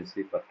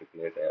efficiency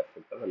particulate air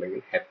filter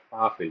അല്ലെങ്കിൽ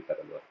ഹെപ്പ ഫിൽട്ടർ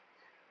എന്ന് പറയും.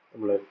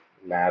 നമ്മൾ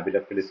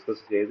ലാബിലൊക്കെ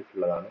ഡിസ്കസ്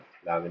ചെയ്തിട്ടുള്ളതാണ്.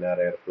 ലാമിനാർ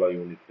എയർ ഫ്ലോ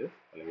യൂണിറ്റ്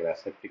അല്ലെങ്കിൽ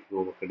അസെപ്റ്റിക്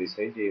റൂം ഒക്കെ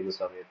ഡിസൈൻ ചെയ്യുന്ന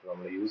സമയത്ത്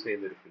നമ്മൾ യൂസ്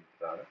ചെയ്യുന്ന ഒരു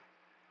ഫിൽറ്ററാണ്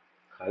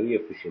high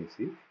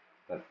efficiency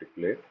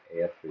particulate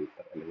air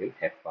filter അല്ലെങ്കിൽ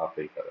ഹെപ്പ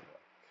ഫിൽട്ടർ എന്ന്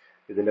പറയും.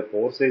 ഇതിന്റെ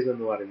പോർ സൈസ്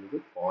എന്ന് പറയുന്നത്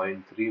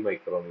 0.3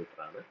 മൈക്രോമീറ്റർ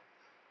ആണ്.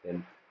 Then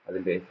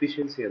അതിന്റെ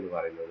എഫിഷ്യൻസി എന്ന്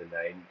പറയുന്നത്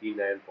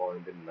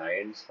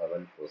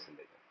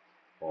 99.97%.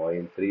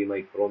 0.3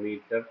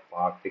 മൈക്രോമീറ്റർ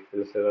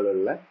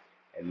പാർട്ടിക്കിൾസുകളുള്ള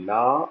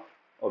എല്ലാ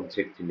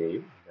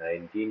ഒബ്ജക്റ്റിനെയും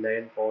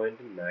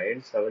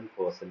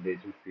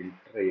 99.97%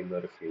 ഫിൽട്ടർ ചെയ്യുന്ന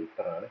ഒരു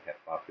ഫിൽട്ടറാണ്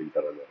ഹെപ്പ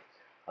ഫിൽട്ടർ എന്ന് പറയുന്നത്.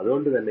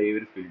 അതുകൊണ്ട് തന്നെ ഈ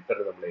ഒരു ഫിൽട്ടർ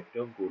നമ്മൾ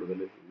ഏറ്റവും കൂടുതൽ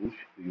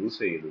യൂസ്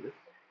ചെയ്യുന്നത്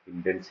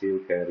ഇന്റൻസീവ്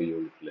കെയർ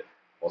യൂണിറ്റിൽ,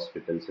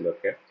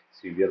 ഹോസ്പിറ്റൽസിലൊക്കെ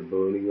സിവിയർ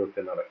ബേണിംഗ്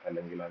ഒക്കെ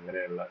അല്ലെങ്കിൽ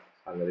അങ്ങനെയുള്ള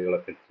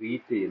സംഗതികളൊക്കെ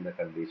ട്രീറ്റ് ചെയ്യുന്ന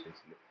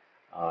കണ്ടീഷൻസിൽ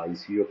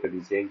ICU ഒക്കെ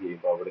ഡിസൈൻ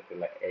ചെയ്യുമ്പോൾ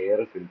അവിടേക്കുള്ള എയർ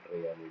ഫിൽട്ടർ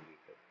ചെയ്യാൻ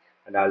വേണ്ടിയിട്ട്,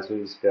 and also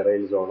in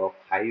sterile zone of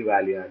high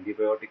value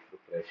antibiotic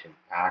preparation,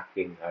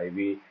 packing, IV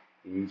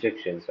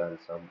injections and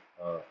some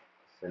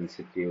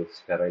sensitive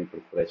sterile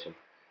preparation.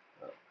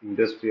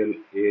 Industrial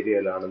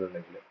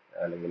ഏരിയയിലാണെന്നുണ്ടെങ്കിൽ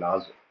അല്ലെങ്കിൽ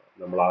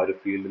നമ്മൾ ആ ഒരു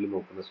ഫീൽഡിൽ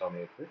നോക്കുന്ന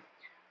സമയത്ത്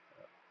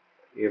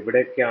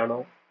എവിടെയൊക്കെയാണോ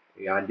ഈ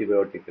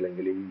ആന്റിബയോട്ടിക്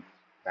അല്ലെങ്കിൽ ഈ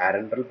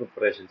പാരന്റൽ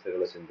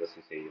പ്രിപ്പറേഷൻസുകൾ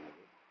സിന്തസിസ്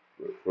ചെയ്യുന്നത്,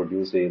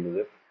 പ്രൊഡ്യൂസ്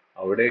ചെയ്യുന്നത്,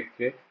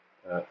 അവിടെയൊക്കെ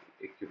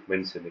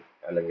എക്യുപ്മെന്റ്സിൽ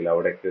അല്ലെങ്കിൽ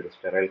അവിടെയൊക്കെ ഒരു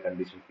സ്റ്റെറൈൽ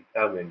കണ്ടീഷൻ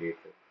കിട്ടാൻ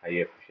വേണ്ടിയിട്ട് high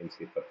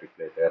efficiency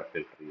particulate air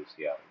filter use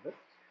ചെയ്യാറുണ്ട്.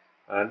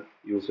 And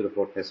used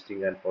for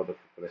testing and for the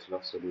preparation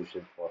of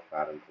solutions for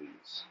parental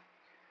use.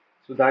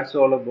 So that's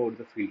all about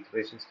the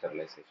filtration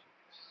sterilization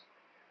process.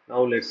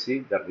 Now let's see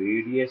the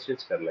radiation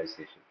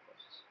sterilization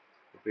process.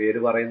 പേര്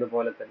പറയുന്ന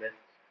പോലെ തന്നെ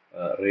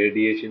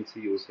radiations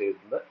use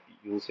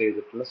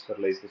ചെയ്തിട്ടുള്ള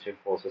sterilisation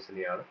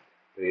പ്രോസസ്സിനെയാണ്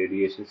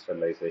radiation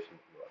sterilisation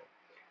എന്ന് പറയുന്നത്.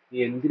 ഈ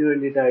എന്തിനു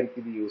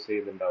വേണ്ടിയിട്ടായിരിക്കും ഇത് യൂസ്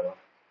ചെയ്യുന്നുണ്ടാവുക?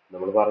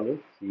 നമ്മൾ പറഞ്ഞു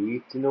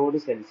ഹീറ്റിനോട്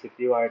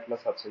സെൻസിറ്റീവ് ആയിട്ടുള്ള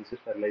സബ്സ്റ്റൻസ്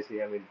സ്റ്റെറിലൈസ്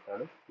ചെയ്യാൻ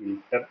വേണ്ടിയിട്ടാണ്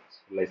ഫിൽട്ടർ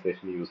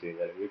സ്റ്റെറിലൈസേഷൻ യൂസ്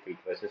ചെയ്യുന്നത് അല്ലെങ്കിൽ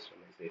ഫിൽട്രേഷൻ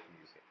സ്റ്റെറിലൈസേഷൻ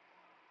യൂസ് ചെയ്യുന്നത്.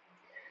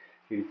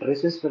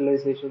 ഫിൽട്രേഷൻ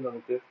സ്റ്റെറിലൈസേഷൻ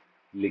നമുക്ക്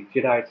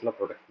ലിക്വിഡ് ആയിട്ടുള്ള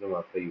പ്രൊഡക്റ്റിന്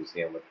മാത്രമേ യൂസ്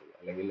ചെയ്യാൻ പറ്റുള്ളൂ,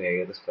 അല്ലെങ്കിൽ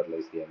എയർ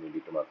സ്റ്റെറിലൈസ് ചെയ്യാൻ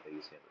വേണ്ടിയിട്ട് മാത്രമേ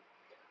യൂസ് ചെയ്യാൻ പറ്റൂ.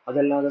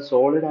 അതല്ലാതെ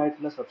സോളിഡ്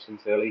ആയിട്ടുള്ള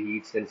സബ്സ്റ്റൻസുകൾ,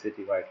 ഹീറ്റ്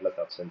സെൻസിറ്റീവ് ആയിട്ടുള്ള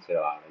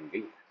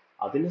സബ്സ്റ്റൻസുകളാണെങ്കിൽ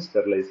അതിന്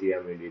സ്റ്റെറിലൈസ്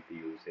ചെയ്യാൻ വേണ്ടിയിട്ട്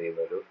യൂസ്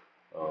ചെയ്യുന്ന ഒരു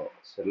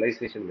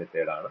സ്റ്റെറിലൈസേഷൻ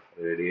മെത്തേഡാണ്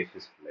radiation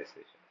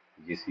sterilisation,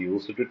 which is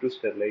used to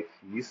sterilize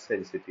heat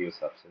sensitive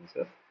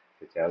substances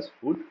such as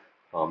food,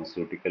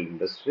 pharmaceutical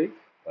industry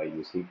by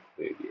using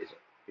radiation.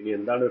 ഇനി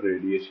എന്താണ്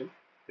radiation?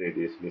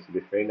 Radiation is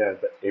defined as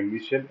the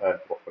emission and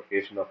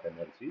propagation of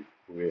energy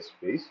through a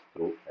space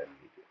through a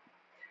medium.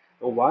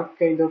 Now, what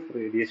kind of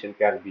radiation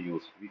can be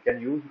used? We can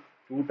use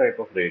two types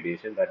of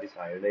radiation, that is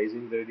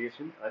ionizing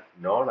radiation and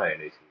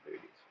non-ionizing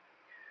radiation.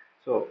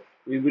 So,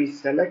 we will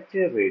select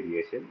a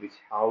radiation which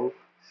have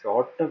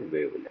shorter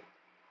wavelength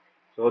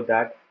so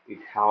that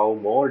it have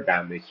more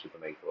damage to the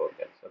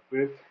microorganisms.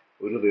 അപ്പോൾ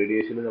ഒരു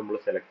റേഡിയേഷന് നമ്മൾ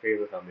select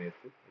ചെയ്യുന്ന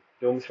സമയത്ത്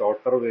ഏറ്റവും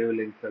shorter wave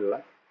length ഉള്ള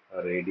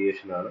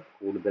radiation ആണ്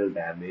കൂടുതൽ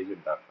damage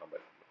ഉണ്ടാക്കാൻ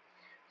പറ്റുന്നത്.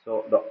 So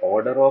the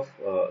order of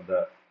the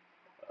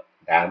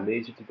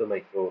damage to the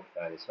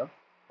microorganism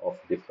of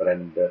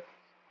different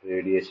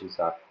radiations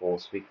are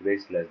cosmic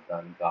rays less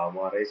than,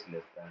 gamma rays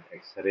less than,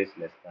 X-rays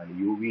less than,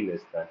 UV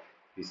less than,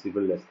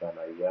 visible less than,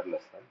 IR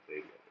less than,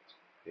 radio rays.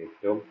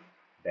 ഏറ്റവും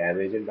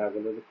damage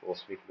ഉണ്ടാക്കുന്നത്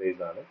cosmic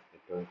raise ആണ്,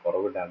 ഏറ്റവും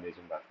കുറവ് damage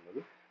ഉണ്ടാക്കുന്നത്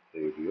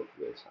radio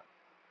waves ആണ്.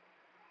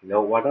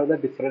 Now, what are the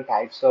different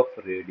types of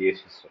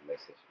radiation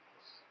sterilization?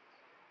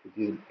 It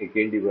is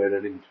again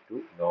divided into two: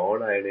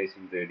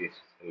 non-ionizing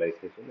radiation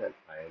sterilization and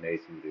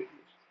ionizing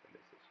radiation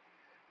sterilization.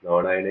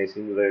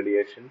 Non-ionizing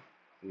radiation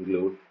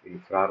include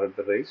infrared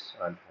rays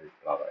and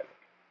ultraviolet.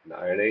 And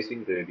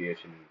ionizing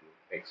radiation include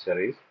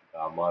X-rays,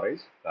 gamma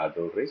rays,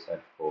 cathode rays,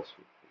 and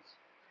cosmic rays.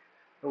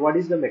 So, what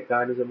is the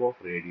mechanism of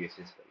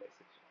radiation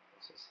sterilization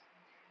process?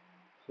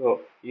 So,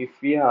 if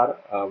we are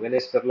when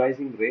a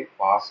sterilizing ray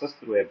passes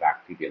through a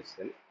bacterial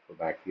cell, so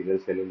bacterial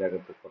cell in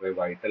അകത്ത് കുറെ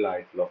vital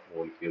ആയിട്ടുള്ള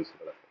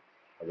മോളിക്യൂൾസുകളൊക്കെ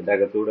അതിൻ്റെ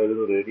അകത്തൂടെ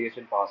ഒരു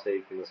radiation pass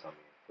ചെയ്യിക്കുന്ന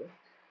സമയത്ത്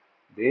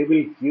they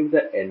will give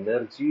the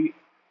energy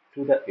to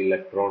the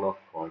electron of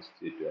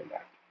constituent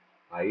atom.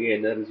 High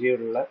energy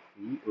ഉള്ള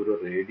ഈ ഒരു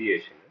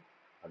റേഡിയേഷന്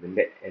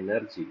അതിൻ്റെ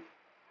എനർജി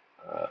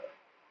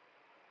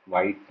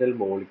വൈറ്റൽ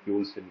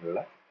മോളിക്യൂൾസിനുള്ള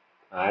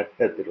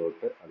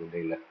ആറ്റത്തിലോട്ട് അതിൻ്റെ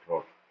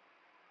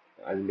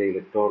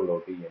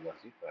ഇലക്ട്രോണിലോട്ട് ഈ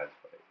എനർജി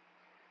ട്രാൻസ്ഫർ ചെയ്യും.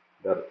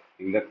 The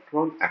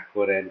electron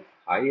acquire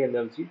high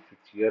energy to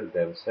tear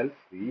themselves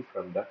free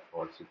from the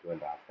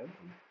constituent atom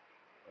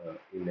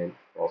in a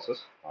process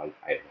called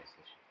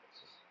ionization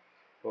process.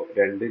 അപ്പോൾ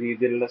രണ്ട്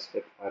രീതിയിലുള്ള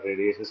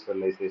റേഡിയേഷൻ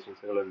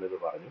സ്റ്റെറിലൈസേഷൻസുകൾ ഉണ്ടെന്ന്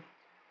പറഞ്ഞു.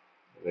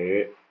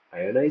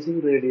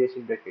 അയണൈസിങ്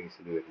റേഡിയേഷൻ്റെ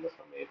കേസിൽ വരുന്ന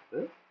സമയത്ത്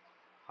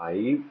ഹൈ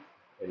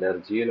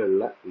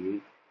എനർജിയിലുള്ള ഈ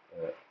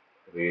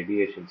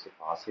റേഡിയേഷൻസ്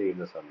പാസ്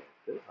ചെയ്യുന്ന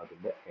സമയത്ത്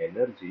അതിൻ്റെ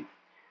എനർജി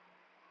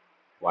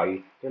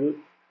വൈറ്റൽ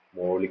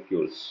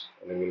മോളിക്യൂൾസ്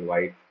അല്ലെങ്കിൽ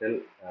വൈറ്റൽ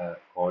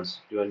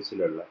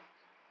കോൺസ്റ്റിറ്റ്യുവൻസിലുള്ള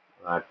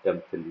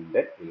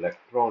ആറ്റംസിൻ്റെ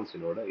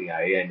ഇലക്ട്രോൺസിനോട് ഈ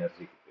ഹൈ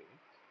എനർജി കിട്ടുകയും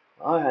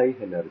ആ ഹൈ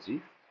എനർജി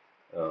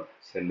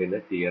സെല്ലിനെ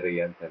ടിയർ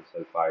ചെയ്യാൻ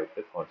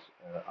സെൽഫായിട്ട്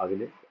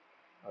അതിന്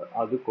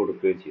അത്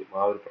കൊടുക്കുകയും ചെയ്യും,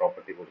 ആ ഒരു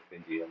പ്രോപ്പർട്ടി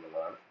കൊടുക്കുകയും ചെയ്യുക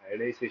എന്നുള്ളതാണ്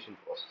അയണൈസേഷൻ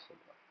പ്രോസസ്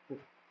എന്ന്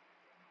പറയുന്നത്.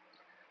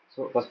 So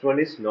first one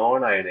is non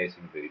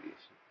ionizing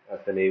radiation.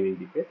 As the name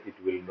indicate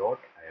it will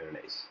not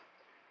ionise.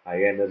 High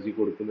energy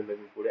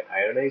കൊടുക്കുന്നുണ്ടെങ്കിൽ കൂടി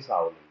അയണൈസ്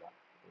ആവുന്നില്ല.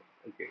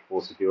 Okay,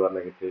 positive or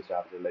negative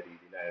charge ഉള്ള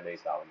രീതിയിൽ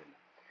അയണൈസ് ആവുന്നില്ല.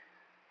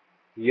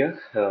 Here,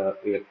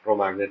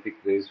 electromagnetic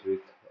rays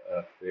with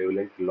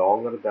wavelength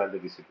longer than the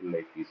visible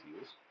light is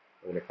used.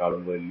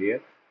 അതിനേക്കാളും വലിയ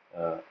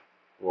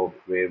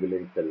wave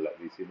length ഉള്ള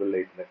visible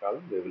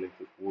ലൈറ്റിനേക്കാളും wave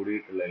length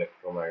കൂടിയിട്ടുള്ള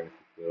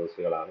electromagnetic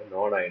വേവ്സുകളാണ്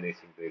non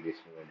ionising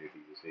റേഡിയേഷന് വേണ്ടിയിട്ട്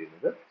യൂസ്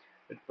ചെയ്യുന്നത്.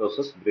 It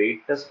possesses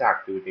greatest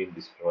activity in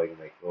destroying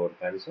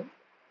microorganisms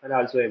and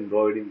also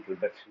employed in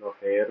reduction of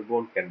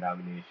airborne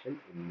contamination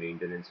in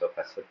maintenance of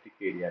aseptic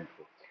area and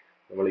food.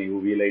 നമ്മൾ U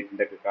V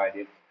ലൈറ്റിന്റെ ഒക്കെ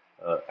കാര്യം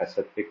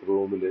aseptic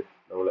റൂമിൽ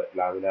നമ്മൾ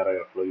laminar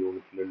airflow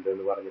യൂണിറ്റിലുണ്ട്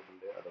എന്ന്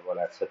പറഞ്ഞിട്ടുണ്ട്.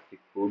 അതുപോലെ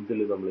അസെപ്റ്റിക് ഫുഡിൽ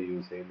നമ്മൾ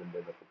യൂസ് ചെയ്യുന്നുണ്ട്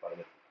എന്നൊക്കെ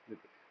പറഞ്ഞിട്ടുണ്ട്.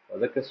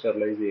 അതൊക്കെ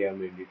സ്റ്റെറിലൈസ് ചെയ്യാൻ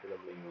വേണ്ടിയിട്ട്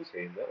നമ്മൾ യൂസ്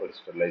ചെയ്യുന്ന ഒരു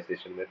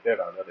സ്റ്റെറിലൈസേഷൻ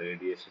മെത്തേഡാണ്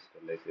radiation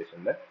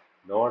സ്റ്റെറിലൈസേഷനിലെ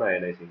non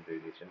ionising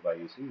radiation by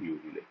using U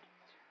V light.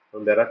 So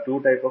there are two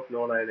types of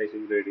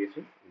non-ionizing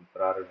radiation,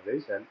 infrared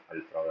rays and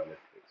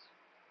ultraviolet rays.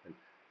 And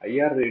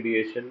IR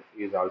radiation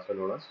is also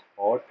known as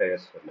hot air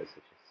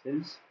sterilization.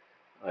 Since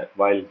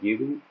while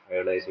giving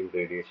ionizing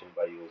radiation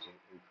by using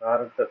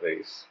infrared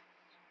rays,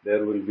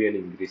 there will be an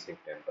increase in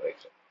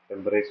temperature.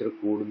 Temperature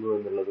കൂടുന്നു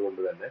എന്നുള്ളത്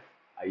കൊണ്ട് തന്നെ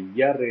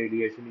IR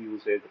radiation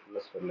use ചെയ്തിട്ടുള്ള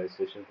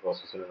sterilisation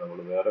പ്രോസസ്സിനെ നമ്മൾ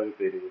വേറൊരു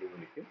പേര് കൂടി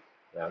വിളിക്കും.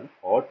 അതാണ്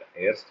hot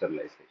air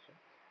sterilisation.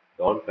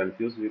 Don't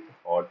confuse with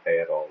hot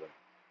air oven.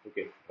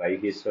 Okay, dry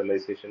heat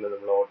സ്റ്റെറിലൈസേഷനിൽ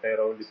നമ്മൾ ഹോട്ട് എയർ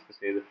ഓവൻ ഡിസ്കസ്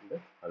ചെയ്തിട്ടുണ്ട്.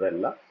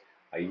 അതല്ല,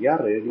 IR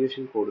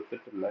റേഡിയേഷൻ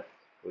കൊടുത്തിട്ടുള്ള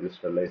ഒരു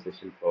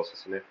സ്റ്റെറിലൈസേഷൻ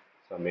പ്രോസസ്സിന്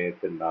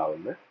സമയത്ത്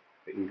ഉണ്ടാവുന്ന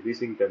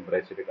ഇൻക്രീസിങ്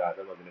ടെമ്പറേച്ചർ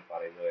കാരണം അതിന്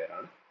പറയുന്ന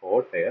പേരാണ്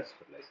hot air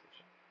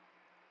sterilisation.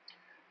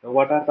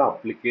 What are the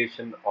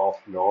application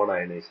of non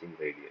ionising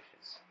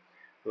radiations?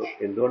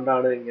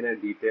 എന്തുകൊണ്ടാണ് ഇങ്ങനെ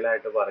ഡീറ്റെയിൽ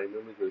ആയിട്ട്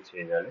പറയുന്നതെന്ന് ചോദിച്ചു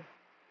കഴിഞ്ഞാൽ,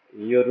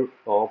 ഈ ഒരു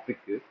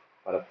ടോപ്പിക്ക്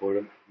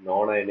പലപ്പോഴും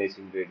non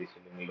ionising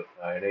radiation,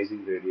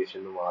 ionising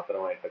radiation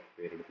മാത്രമായിട്ടൊക്കെ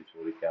പേരെടുത്ത്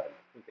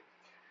ചോദിക്കാറുണ്ട്. Okay,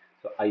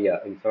 so IR,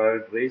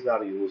 infrared rays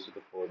are used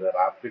for the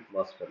rapid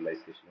mass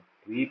sterilization of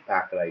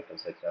pre-packed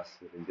items such as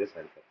syringes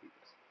and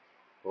catheters.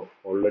 So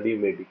already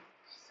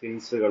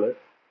മെഡിസിൻസുകൾ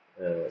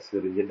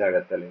സിറിഞ്ചിന്റെ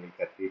അകത്ത് അല്ലെങ്കിൽ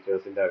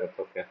കത്തീറ്റേഴ്സിന്റെ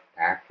അകത്തൊക്കെ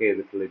പാക്ക്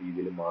ചെയ്തിട്ടുള്ള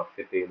രീതിയിൽ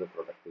മാർക്കറ്റ് ചെയ്യുന്ന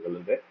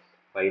പ്രൊഡക്റ്റുകളുടെ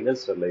ഫൈനൽ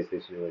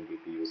സ്റ്റെറിലൈസേഷന്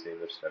വേണ്ടിയിട്ട് യൂസ്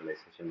ചെയ്യുന്ന ഒരു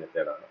സ്റ്റെറിലൈസേഷൻ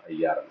മെത്തേഡാണ്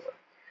IR എന്ന്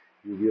പറയുന്നത്.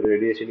 UV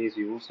radiation is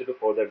used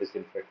for the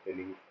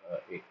disinfecting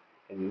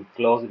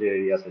enclosed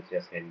areas such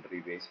as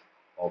entryways,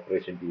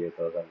 operation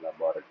theaters and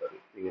laboratory.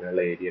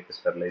 ഇങ്ങനെയുള്ള ഏരിയ ഒക്കെ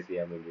സ്റ്റെറിലൈസ്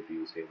ചെയ്യാൻ വേണ്ടിയിട്ട്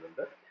യൂസ്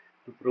ചെയ്യുന്നുണ്ട്.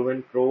 To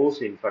prevent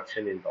cross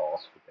infection in the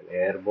hospital,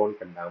 airborne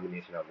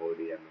contamination avoid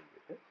ചെയ്യാൻ വേണ്ടിയിട്ട്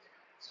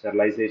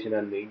sterilization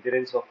and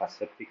maintenance of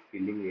aseptic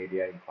filling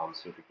area in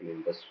pharmaceutical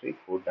industry,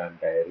 food and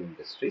dairy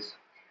industries.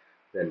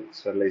 Then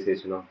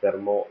sterilization of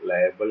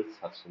thermolayable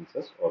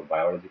substances or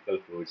biological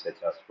fluids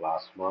such as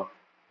plasma,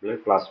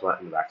 blood plasma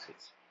and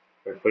vaccines.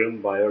 എപ്പോഴും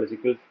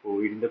biological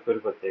ഫ്ലൂയിഡിന്റെ ഒക്കെ ഒരു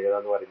പ്രത്യേകത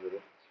എന്ന് പറയുന്നത്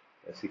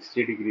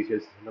 60 degree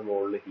സെൽഷ്യസിന്റെ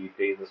മുകളിൽ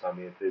heat ചെയ്യുന്ന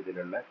സമയത്ത്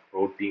ഇതിലുള്ള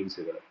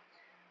പ്രോട്ടീൻസുകൾ,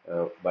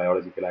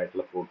 ബയോളജിക്കൽ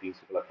ആയിട്ടുള്ള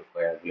പ്രോട്ടീൻസുകളൊക്കെ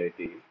കോയാഗുലേറ്റ്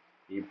ചെയ്യും.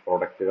 ഈ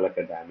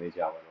പ്രോഡക്റ്റുകളൊക്കെ ഡാമേജ്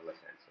ആവാനുള്ള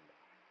ചാൻസ് ഉണ്ട്.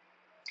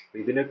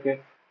 ഇതിനൊക്കെ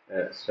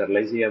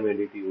സ്റ്റെറിലൈസ് ചെയ്യാൻ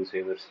വേണ്ടിയിട്ട് യൂസ്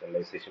ചെയ്യുന്ന ഒരു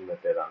സ്റ്റെറിലൈസേഷൻ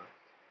മെത്തേഡാണ്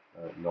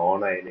നോൺ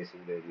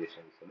അയനൈസിങ്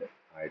റേഡിയേഷൻസിൽ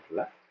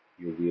ആയിട്ടുള്ള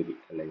UV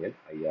അല്ലെങ്കിൽ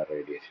IR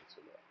റേഡിയേഷൻസ്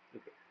എന്ന് പറയുന്നത്.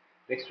 Okay,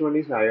 next one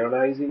is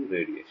ionising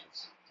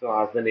radiations. So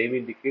as the name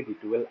indicate,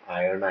 it will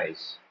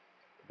ionise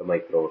the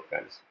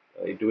microorganism.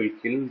 It will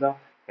kill the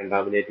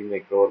contaminating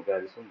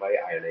microorganism by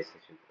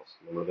ionization process.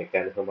 നമ്മൾ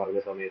mechanism പറഞ്ഞ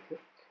സമയത്ത്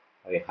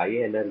high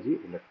energy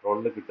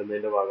ഇലക്ട്രോണിന്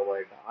കിട്ടുന്നതിന്റെ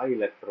ഭാഗമായിട്ട് ആ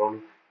electron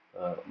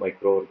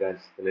micro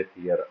ഓർഗാനിസത്തിനെ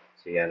clear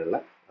ചെയ്യാനുള്ള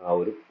ആ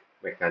ഒരു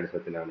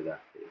മെക്കാനിസത്തിലാണ് ഇത്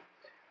act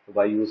ചെയ്യുന്നത്.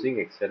 By using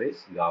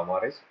X-rays, gamma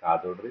rays,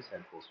 cathode race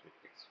and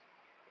cosmetics.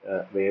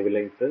 Wave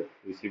length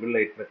visible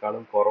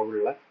ലൈറ്റിനേക്കാളും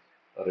കുറവുള്ള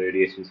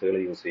റേഡിയേഷൻസുകൾ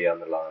യൂസ് ചെയ്യുക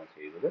എന്നുള്ളതാണ്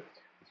ചെയ്യുന്നത്.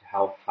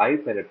 Have high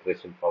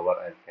penetration power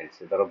and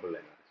considerable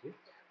energy,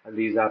 and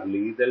these are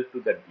lethal to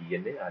the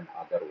DNA and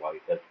other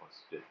vital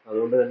constituents.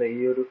 അതുകൊണ്ട് തന്നെ ഈ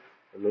ഒരു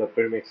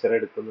നമ്മളെപ്പോഴും x-ray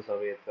എടുക്കുന്ന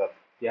സമയത്ത്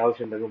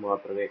അത്യാവശ്യം ഉണ്ടെങ്കിൽ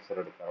മാത്രമേ എക്സ്റേ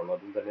എടുക്കാറുള്ളൂ.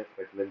 അതും തന്നെ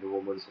പ്രഗ്നന്റ്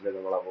വുമൻസിനെ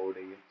നമ്മൾ അവോയ്ഡ്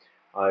ചെയ്യും.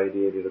 ആ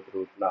ഏരിയയുടെ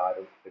ത്രൂട്ടിൽ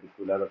ആരും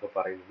എടുക്കില്ല എന്നൊക്കെ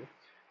പറയുന്നത്.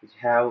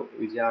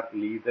 which are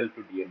lethal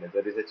to DNA.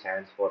 There is a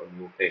chance for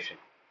mutation.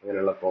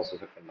 അങ്ങനെയുള്ള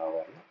പ്രോസസ് ഒക്കെ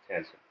ഉണ്ടാവാറുള്ള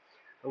chance.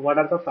 What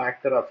are the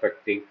factors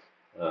affecting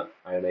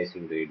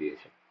ionizing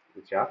radiation?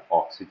 Which are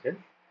oxygen,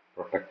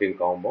 protecting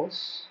compounds,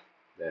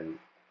 then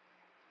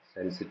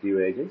sensitive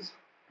agents,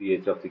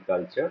 pH of the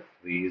culture,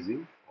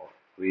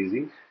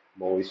 freezing,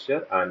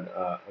 moisture, and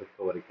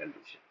recovery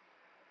condition.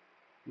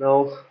 Now,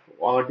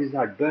 what is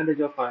the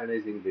advantage of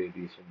ionizing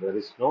radiation? There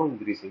is no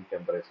increasing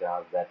temperature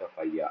as that of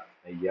IR.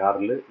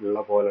 IR-ൽ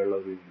ഉള്ള പോലെയുള്ള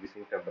ഒരു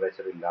increasing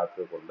temperature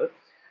ഇല്ലാത്തത് കൊണ്ട്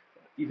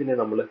ഇതിനെ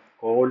നമ്മൾ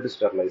called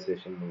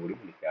sterilisation എന്ന് കൂടി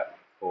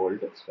വിളിക്കാറുണ്ട്.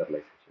 Called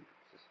sterilisation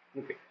process.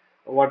 Okay.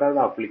 What are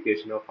the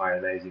application of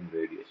ionizing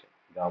radiation?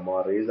 Gamma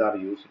rays are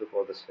used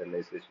for the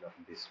sterilization of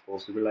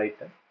disposable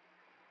items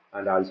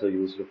and also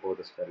used for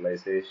the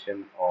sterilization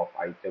of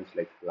items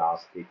like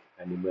plastic,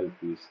 animal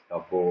feeds,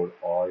 cupboard,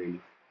 oil,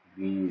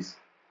 grease,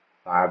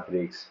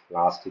 fabrics,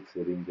 plastic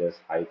syringes,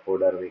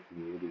 hypodermic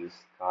needles,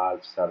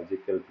 scalps,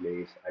 surgical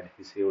blades,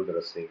 adhesive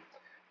dressing,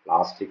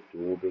 plastic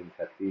tubing,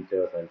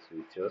 catheters and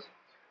sutures,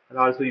 and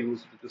also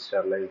used to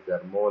sterilize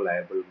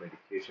thermolayable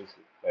medications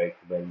like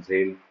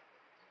benzene,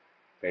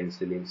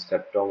 penicillin,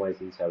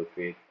 streptomycin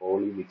sulfate,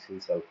 polymyxin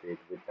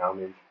sulfate,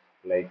 vitamins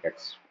like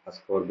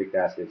ascorbic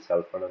acid,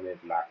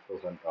 sulfonamate,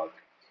 lactose and salt.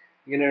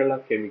 ഇങ്ങനെയുള്ള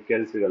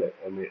കെമിക്കൽസുകൾ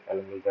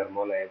അല്ലെങ്കിൽ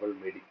തെർമോലയബിൾ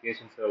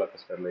മെഡിക്കേഷൻസുകളൊക്കെ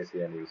sterilise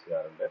ചെയ്യാൻ use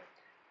ചെയ്യാറുണ്ട്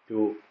to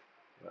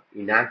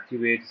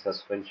inactivate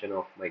suspension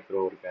of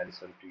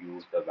microorganism to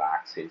use the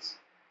vaccines.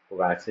 ഇപ്പോൾ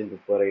vaccine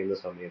prepare ചെയ്യുന്ന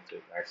സമയത്ത്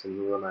vaccine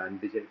എന്ന് പറഞ്ഞാൽ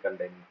antigen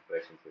containing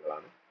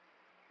പ്രിപ്പറേഷൻസുകളാണ്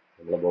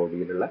നമ്മുടെ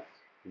ബോഡിയിലുള്ള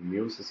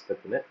ഇമ്മ്യൂൺ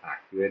സിസ്റ്റത്തിനെ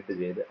ആക്ടിവേറ്റ്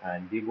ചെയ്ത്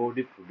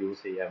ആന്റിബോഡി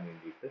പ്രൊഡ്യൂസ് ചെയ്യാൻ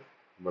വേണ്ടിയിട്ട്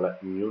നമ്മളെ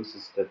ഇമ്മ്യൂൺ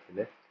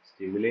സിസ്റ്റത്തിനെ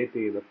സ്റ്റിമുലേറ്റ്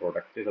ചെയ്യുന്ന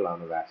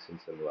പ്രൊഡക്റ്റുകളാണ്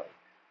വാക്സിൻസ് എന്ന്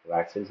പറയുന്നത്.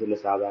 വാക്സിൻസിൽ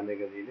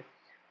സാധാരണഗതിയിൽ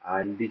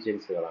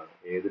ആന്റിജൻസുകളാണ്.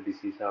 ഏത്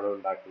ഡിസീസാണോ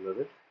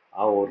ഉണ്ടാക്കുന്നത്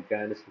ആ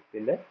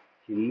ഓർഗാനിസത്തിനെ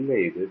കിൽ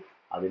ചെയ്ത്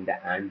അതിന്റെ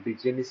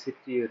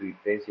ആന്റിജനിസിറ്റി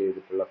റിട്ടേൺ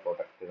ചെയ്തിട്ടുള്ള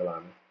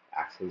പ്രൊഡക്റ്റുകളാണ്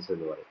വാക്സിൻസ്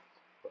എന്ന് പറയുന്നത്.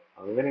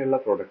 അങ്ങനെയുള്ള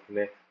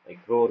പ്രൊഡക്റ്റിനെ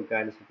മൈക്രോ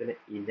ഓർഗാനിസത്തിനെ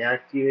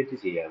ഇനാക്ടിവേറ്റ്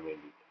ചെയ്യാൻ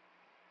വേണ്ടിയിട്ട്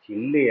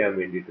കില്ല് ചെയ്യാൻ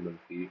വേണ്ടിയിട്ട്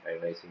നമുക്ക് ഈ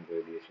അയണൈസിങ്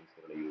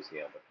റേഡിയേഷൻസുകൾ യൂസ്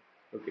ചെയ്യാൻ പറ്റും.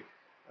 ഓക്കെ,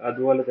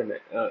 അതുപോലെ തന്നെ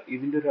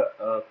ഇതിൻ്റെ ഒരു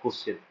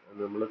ക്വസ്റ്റ്യൻ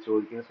നമ്മൾ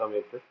ചോദിക്കുന്ന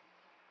സമയത്ത്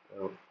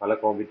പല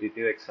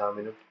കോമ്പറ്റേറ്റീവ്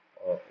എക്സാമിനും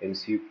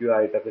MCQ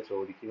ആയിട്ടൊക്കെ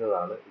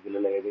ചോദിക്കുന്നതാണ്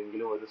ഇതിലുള്ള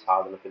ഏതെങ്കിലും ഒരു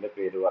സാധനത്തിന്റെ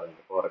പേര്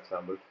പറഞ്ഞത്. For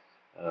example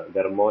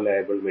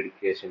thermolabile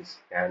medications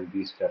can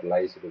be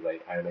sterilized by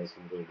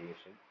ionizing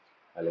radiation,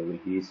 അല്ലെങ്കിൽ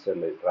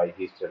dry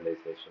heat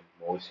sterilization,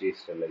 moist heat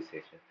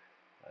sterilization,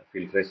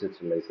 filtration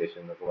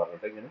sterilization എന്നൊക്കെ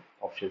പറഞ്ഞിട്ട് ഇങ്ങനെ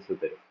ഓപ്ഷൻസ്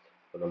തരും.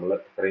 അപ്പോൾ നമ്മൾ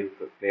ഇത്രയും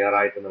ക്ലിയർ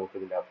ആയിട്ട് നമുക്ക്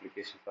ഇതിന്റെ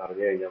ആപ്ലിക്കേഷൻസ്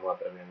അറിഞ്ഞു കഴിഞ്ഞാൽ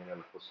മാത്രമേ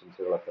അങ്ങനെയുള്ള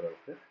ക്വസ്റ്റ്യൻസുകളൊക്കെ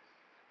നമുക്ക്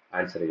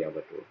ആൻസർ ചെയ്യാൻ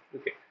പറ്റുള്ളൂ.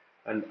 Okay,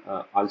 and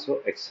also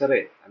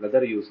X-ray,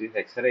 another use is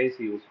X-ray is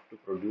used to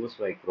produce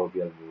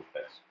microbial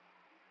mutants.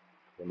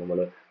 അപ്പോൾ നമ്മൾ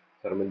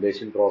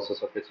ഫെർമെന്റേഷൻ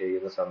പ്രോസസ് ഒക്കെ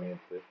ചെയ്യുന്ന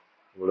സമയത്ത്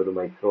നമ്മളൊരു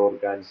മൈക്രോ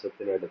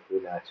ഓർഗാനിസത്തിനടുത്ത്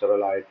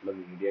നാച്ചുറൽ ആയിട്ടുള്ള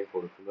മീഡിയം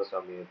കൊടുക്കുന്ന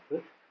സമയത്ത്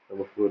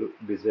നമുക്കൊരു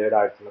ഡിസൈഡ്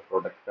ആയിട്ടുള്ള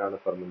പ്രൊഡക്റ്റാണ്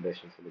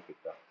ഫെർമെന്റേഷൻസിൽ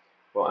കിട്ടുക.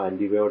 ഇപ്പോൾ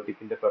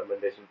ആന്റിബയോട്ടിക്കിന്റെ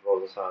ഫെർമെന്റേഷൻ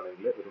പ്രോസസ്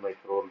ആണെങ്കിൽ ഒരു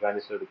മൈക്രോ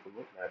ഓർഗാനിസം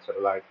എടുക്കുന്നു,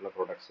 നാച്ചുറൽ ആയിട്ടുള്ള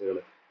പ്രൊഡക്ട്സുകൾ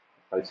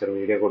കൾച്ചർ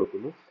മീഡിയ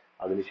കൊടുക്കുന്നു,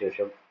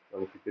 അതിനുശേഷം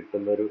നമുക്ക്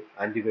കിട്ടുന്ന ഒരു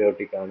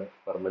ആന്റിബയോട്ടിക് ആണ്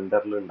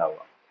ഫെർമെന്ററിൽ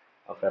ഉണ്ടാവുക.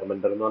 ആ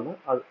ഫെർമെന്റർ എന്ന്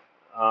പറഞ്ഞാൽ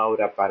ആ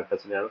ഒരു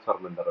അപ്പാരറ്റസിനെയാണ്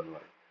ഫെർമെന്റർ എന്ന്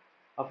പറയുന്നത്.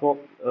 അപ്പോൾ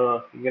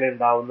ഇങ്ങനെ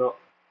ഉണ്ടാവുന്ന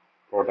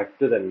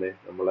പ്രൊഡക്റ്റ് തന്നെ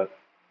നമ്മൾ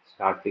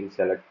സ്റ്റാർട്ടിങ്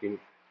സെലക്ടിങ്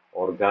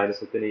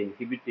ഓർഗാനിസത്തിനെ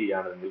ഇൻഹിബിറ്റ്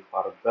ചെയ്യുകയാണെങ്കിൽ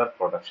ഫർദർ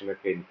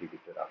പ്രൊഡക്ഷനൊക്കെ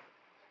ഇൻഹിബിറ്റഡ് ആണ്.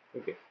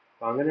 ഓക്കെ,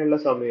 അപ്പം അങ്ങനെയുള്ള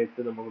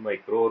സമയത്ത് നമ്മൾ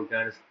മൈക്രോ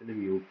ഓർഗാനിസത്തിന്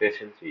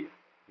മ്യൂട്ടേഷൻ ചെയ്യും,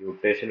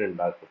 മ്യൂട്ടേഷൻ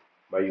ഉണ്ടാക്കും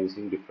by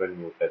using different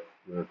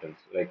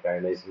mutants like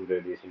ionising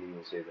radiation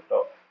use ചെയ്തിട്ടോ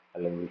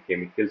അല്ലെങ്കിൽ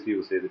കെമിക്കൽസ്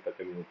യൂസ്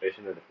ചെയ്തിട്ടൊക്കെ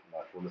മ്യൂട്ടേഷൻ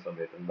ഉണ്ടാക്കുന്ന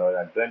സമയത്ത് എന്താ ഒരു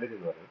അഡ്വാൻറ്റേജ്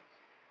എന്ന് പറയുന്നത്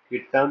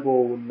കിട്ടാൻ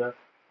പോകുന്ന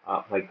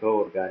മൈക്രോ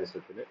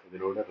ഓർഗാനിസത്തിന്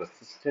ഇതിനോട്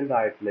റെസിസ്റ്റന്റ്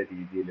ആയിട്ടുള്ള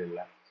രീതിയിലുള്ള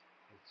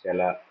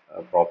ചില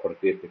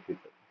പ്രോപ്പർട്ടി ഒക്കെ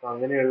കിട്ടും. അപ്പൊ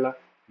അങ്ങനെയുള്ള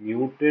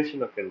മ്യൂട്ടേഷൻ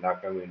ഒക്കെ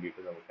ഉണ്ടാക്കാൻ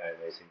വേണ്ടിയിട്ട് നമുക്ക്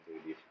അയണൈസിങ്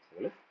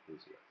റേഡിയേഷൻസുകൾ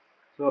യൂസ് ചെയ്യാം.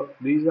 So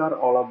these are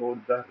all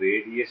about the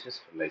radiation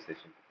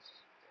sterilisation process.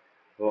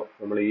 അപ്പോൾ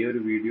നമ്മൾ ഈ ഒരു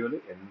വീഡിയോയിൽ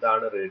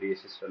എന്താണ്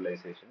റേഡിയേഷൻ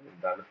സ്റ്റെറിലൈസേഷൻ,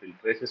 എന്താണ്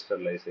ഫിൽട്രേഷൻ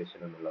സ്റ്റെറിലൈസേഷൻ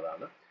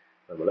എന്നുള്ളതാണ്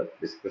നമ്മൾ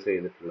ഡിസ്കസ്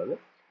ചെയ്തിട്ടുള്ളത്.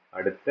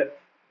 അടുത്ത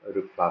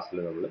ഒരു ക്ലാസ്സിൽ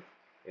നമ്മൾ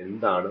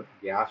എന്താണ്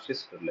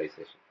ഗ്യാഷ്യസ്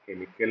സ്റ്റെറിലൈസേഷൻ,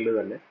 കെമിക്കലിൽ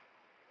തന്നെ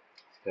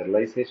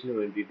സ്റ്റെറിലൈസേഷന്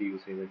വേണ്ടിയിട്ട്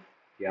യൂസ് ചെയ്യുന്ന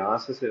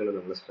ഗ്യാസസുകൾ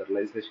നമ്മൾ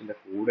സ്റ്റെറിലൈസേഷന്റെ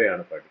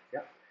കൂടെയാണ്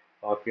പഠിക്കുക,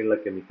 ബാക്കിയുള്ള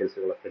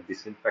കെമിക്കൽസുകളൊക്കെ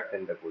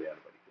ഡിസിൻഫെക്റ്റന്റെ കൂടെയാണ്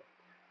പഠിക്കുക.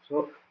 So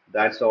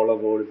that's all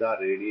about the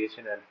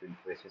radiation and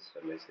filtration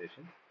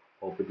sterilisation.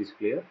 Hope it is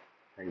clear.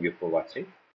 Thank you for watching.